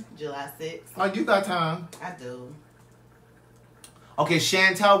birthday? July 6th. Oh, you got time. I do. Okay,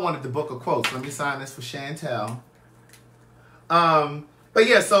 Chantel wanted the book of quotes. Let me sign this for Chantel. But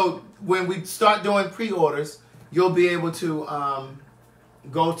yeah, so when we start doing pre-orders, you'll be able to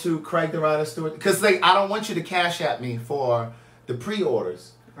go to Craig the Writer Stewart, because I don't want you to cash at me for the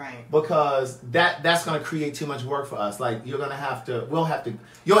pre-orders, right? Because that's going to create too much work for us. Like you're going to have to, you'll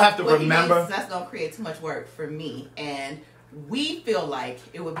have to remember. That's going to create too much work for me, and we feel like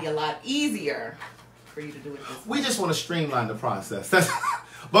it would be a lot easier for you to do it this way. We just want to streamline the process. That's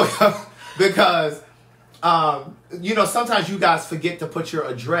because you know, sometimes you guys forget to put your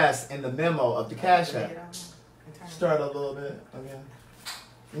address in the memo of the Cash App. Start a little bit again.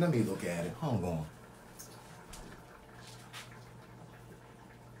 Let me look at it. Hold on.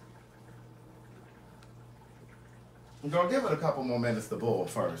 Girl, give it a couple more minutes to boil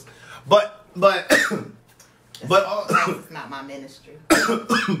first. But That's not my ministry.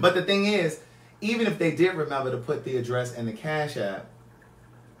 but the thing is, even if they did remember to put the address in the Cash App,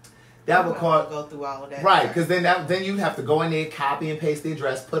 that would cause go through all of that. Right, because then you'd have to go in there, copy and paste the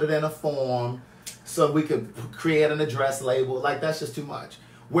address, put it in a form, so we could create an address label. Like that's just too much.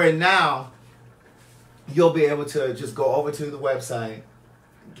 Where now you'll be able to just go over to the website,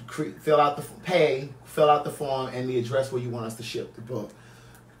 fill out the form and the address where you want us to ship the book,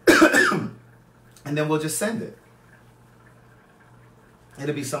 and then we'll just send it.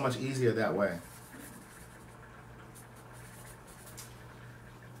 It'll be so much easier that way.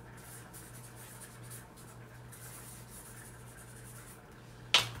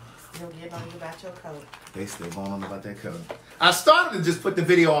 Still getting on you about your coat. They still going on about that coat. I started to just put the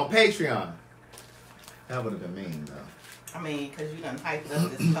video on Patreon. That would have been mean, though. I mean, because you done hyped up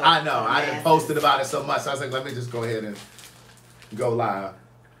this coat. I know. I didn't posted about it so much. So I was like, let me just go ahead and go live.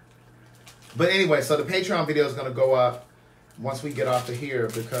 But anyway, so the Patreon video is going to go up once we get off of here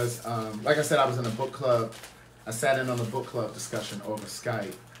because, like I said, I was in a book club. I sat in on the book club discussion over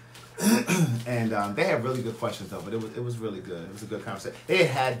Skype. And they had really good questions, though. But it was really good. It was a good conversation. They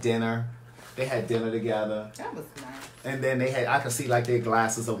had dinner. They had dinner together. That was nice. And then I could see like their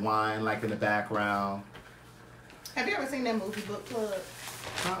glasses of wine like in the background. Have you ever seen that movie Book Club?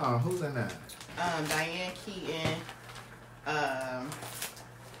 Who's in that? Diane Keaton. I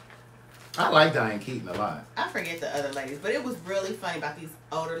like Diane Keaton a lot. I forget the other ladies, but it was really funny about these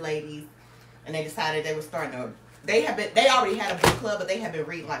older ladies, and they decided they were starting to. They already had a book club, but they had been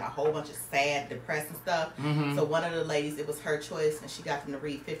reading like a whole bunch of sad, depressing stuff. Mm-hmm. So one of the ladies, it was her choice, and she got them to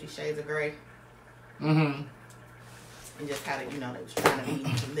read 50 Shades of Grey. Mm-hmm. And just how to, they was trying to be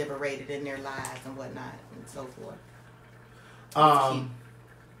liberated in their lives and whatnot and so forth.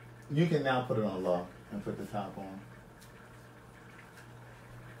 You can now put it on low and put the top on.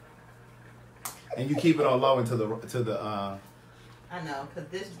 And you keep it on low until the I know, because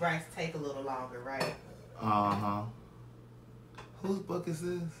this drinks take a little longer, right? Uh-huh. Whose book is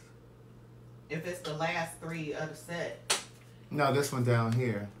this? If it's the last 3 of the set. No, this one down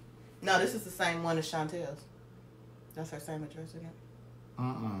here. No, this is the same one as Chantel's. That's her same address again.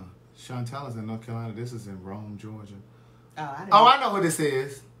 Chantel is in North Carolina. This is in Rome, Georgia. I know who this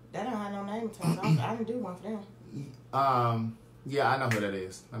is. They don't have no name tags. I didn't do one for them. Yeah, I know who that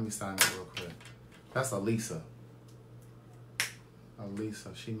is. Let me sign that real quick. That's Elisa.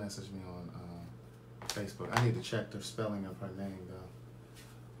 Elisa. She messaged me on Facebook. I need to check the spelling of her name, though.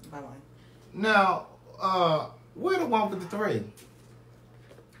 Bye-bye. Now, where the one with the 3?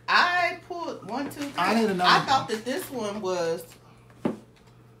 I pulled book. 1, 2, 3. I need another. I thought that this one was.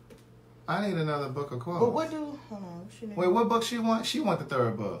 I need another book of quotes. But what do? Hold on. Wait, what book she want? She want the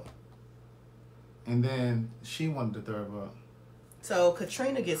third book. And then she wanted the third book. So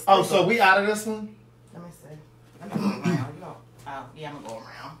Katrina gets. Oh, so we out of this one? Let me see. I'm gonna go around. You go. Yeah, I'm gonna go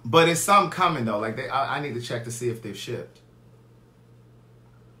around. But it's some coming though. Like I need to check to see if they've shipped.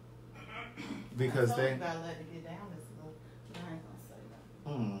 Because they. You gotta let it get down this little. But I ain't gonna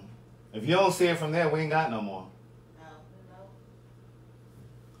say that. If you don't see it from there, we ain't got no more.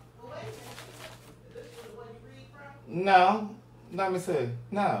 Well, wait a minute. Is this the one you read from? No. Let me see.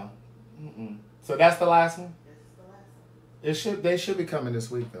 No. So that's the last one? This is the last one. They should be coming this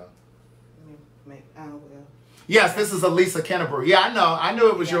week though. Let me make. I will. Yes, this is Elisa Kennebrew. Yeah, I know. I knew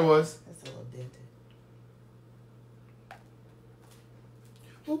it was yours. It's a little dented.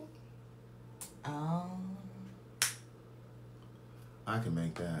 I can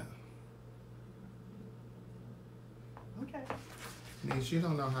make that. Okay. Niece, you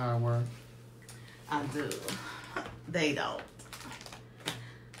don't know how it works. I do. They don't.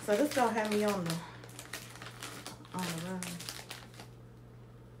 So this gonna have me on the run. Hold on.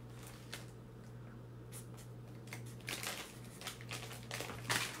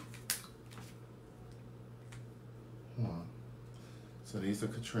 So these are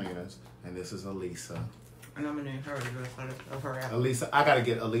Katrina's, and this is Elisa. And I'm gonna need her address of her app. Elisa, I gotta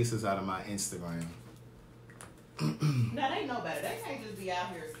get Elisa's out of my Instagram. Now they know better. They can't just be out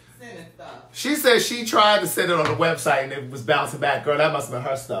here sending stuff. She said she tried to send it on the website and it was bouncing back. Girl, that must have been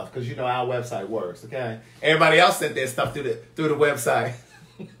her stuff because you know how our website works, okay? Everybody else sent their stuff through the website.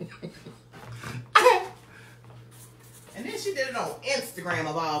 And then she did it on Instagram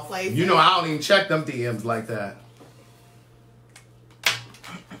of all places. You know I don't even check them DMs like that.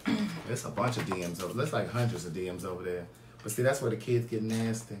 There's a bunch of DMs over. There's like hundreds of DMs over there. But see, that's where the kids get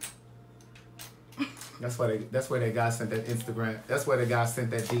nasty. That's where that guy sent that Instagram. That's where the guy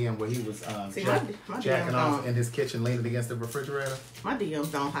sent that DM where he was my jacking off DMs in his kitchen, leaning against the refrigerator. My DMs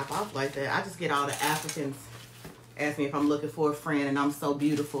don't hop off like that. I just get all the Africans ask me if I'm looking for a friend and I'm so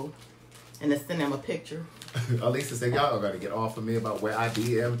beautiful, and then send them a picture. Elisa said, "Y'all gotta get off of me about where I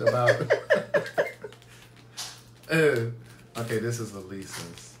DM'd about." Okay, this is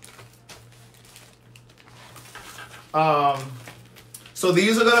Elisa's. So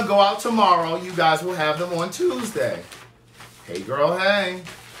these are gonna go out tomorrow. You guys will have them on Tuesday. Hey girl, hey.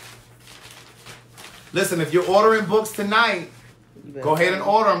 Listen, if you're ordering books tonight, go ahead and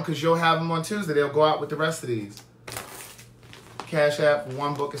order them because you'll have them on Tuesday. They'll go out with the rest of these. Cash App,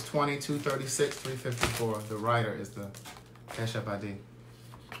 one book is $20, $236, $354. The writer is the Cash App ID.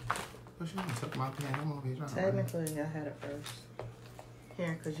 What you doing? Took my pen. I'm over here trying to write. Technically, I had it first.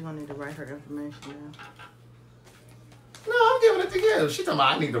 Here, because you're going to need to write her information down. No, I'm giving it to you. She talking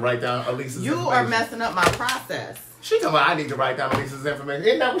about I need to write down Elisa's You information. are messing up my process. She talking about I need to write down Elisa's information.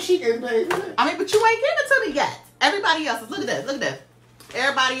 Isn't that what she getting paid for? I mean, but you ain't giving it to me yet. Everybody else's. Look at this. Look at this.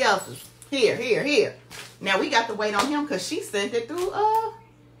 Everybody else's. Here. Now we got to wait on him because she sent it through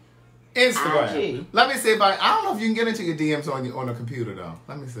Instagram. IG. Let me see if I don't know if you can get into your DMs on the computer though.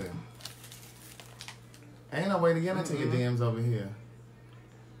 Let me see. Ain't no way to get into your DMs over here.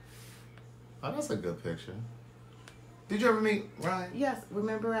 Oh, that's a good picture. Did you ever meet Ryan? Yes.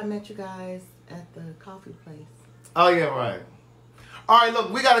 Remember I met you guys at the coffee place. Oh yeah, right. All right,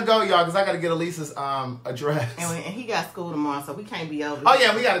 look, we gotta go, y'all, because I gotta get Elisa's address. And he got school tomorrow, so we can't be over. Oh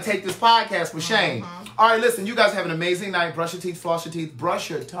yeah, we gotta take this podcast with Shane. All right, listen, you guys have an amazing night. Brush your teeth, floss your teeth, brush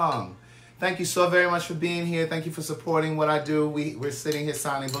your tongue. Thank you so very much for being here. Thank you for supporting what I do. We're sitting here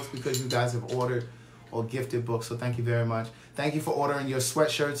signing books because you guys have ordered or gifted books, so thank you very much. Thank you for ordering your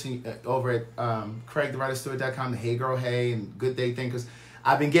sweatshirts over at CraigTheWriterStewart.com, the Hey Girl Hey and Good Day Thinkers.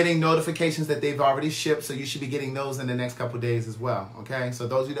 I've been getting notifications that they've already shipped, so you should be getting those in the next couple of days as well, okay? So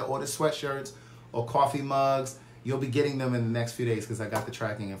those of you that order sweatshirts or coffee mugs, you'll be getting them in the next few days because I got the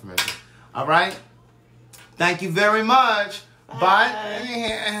tracking information. All right? Thank you very much.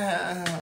 Bye.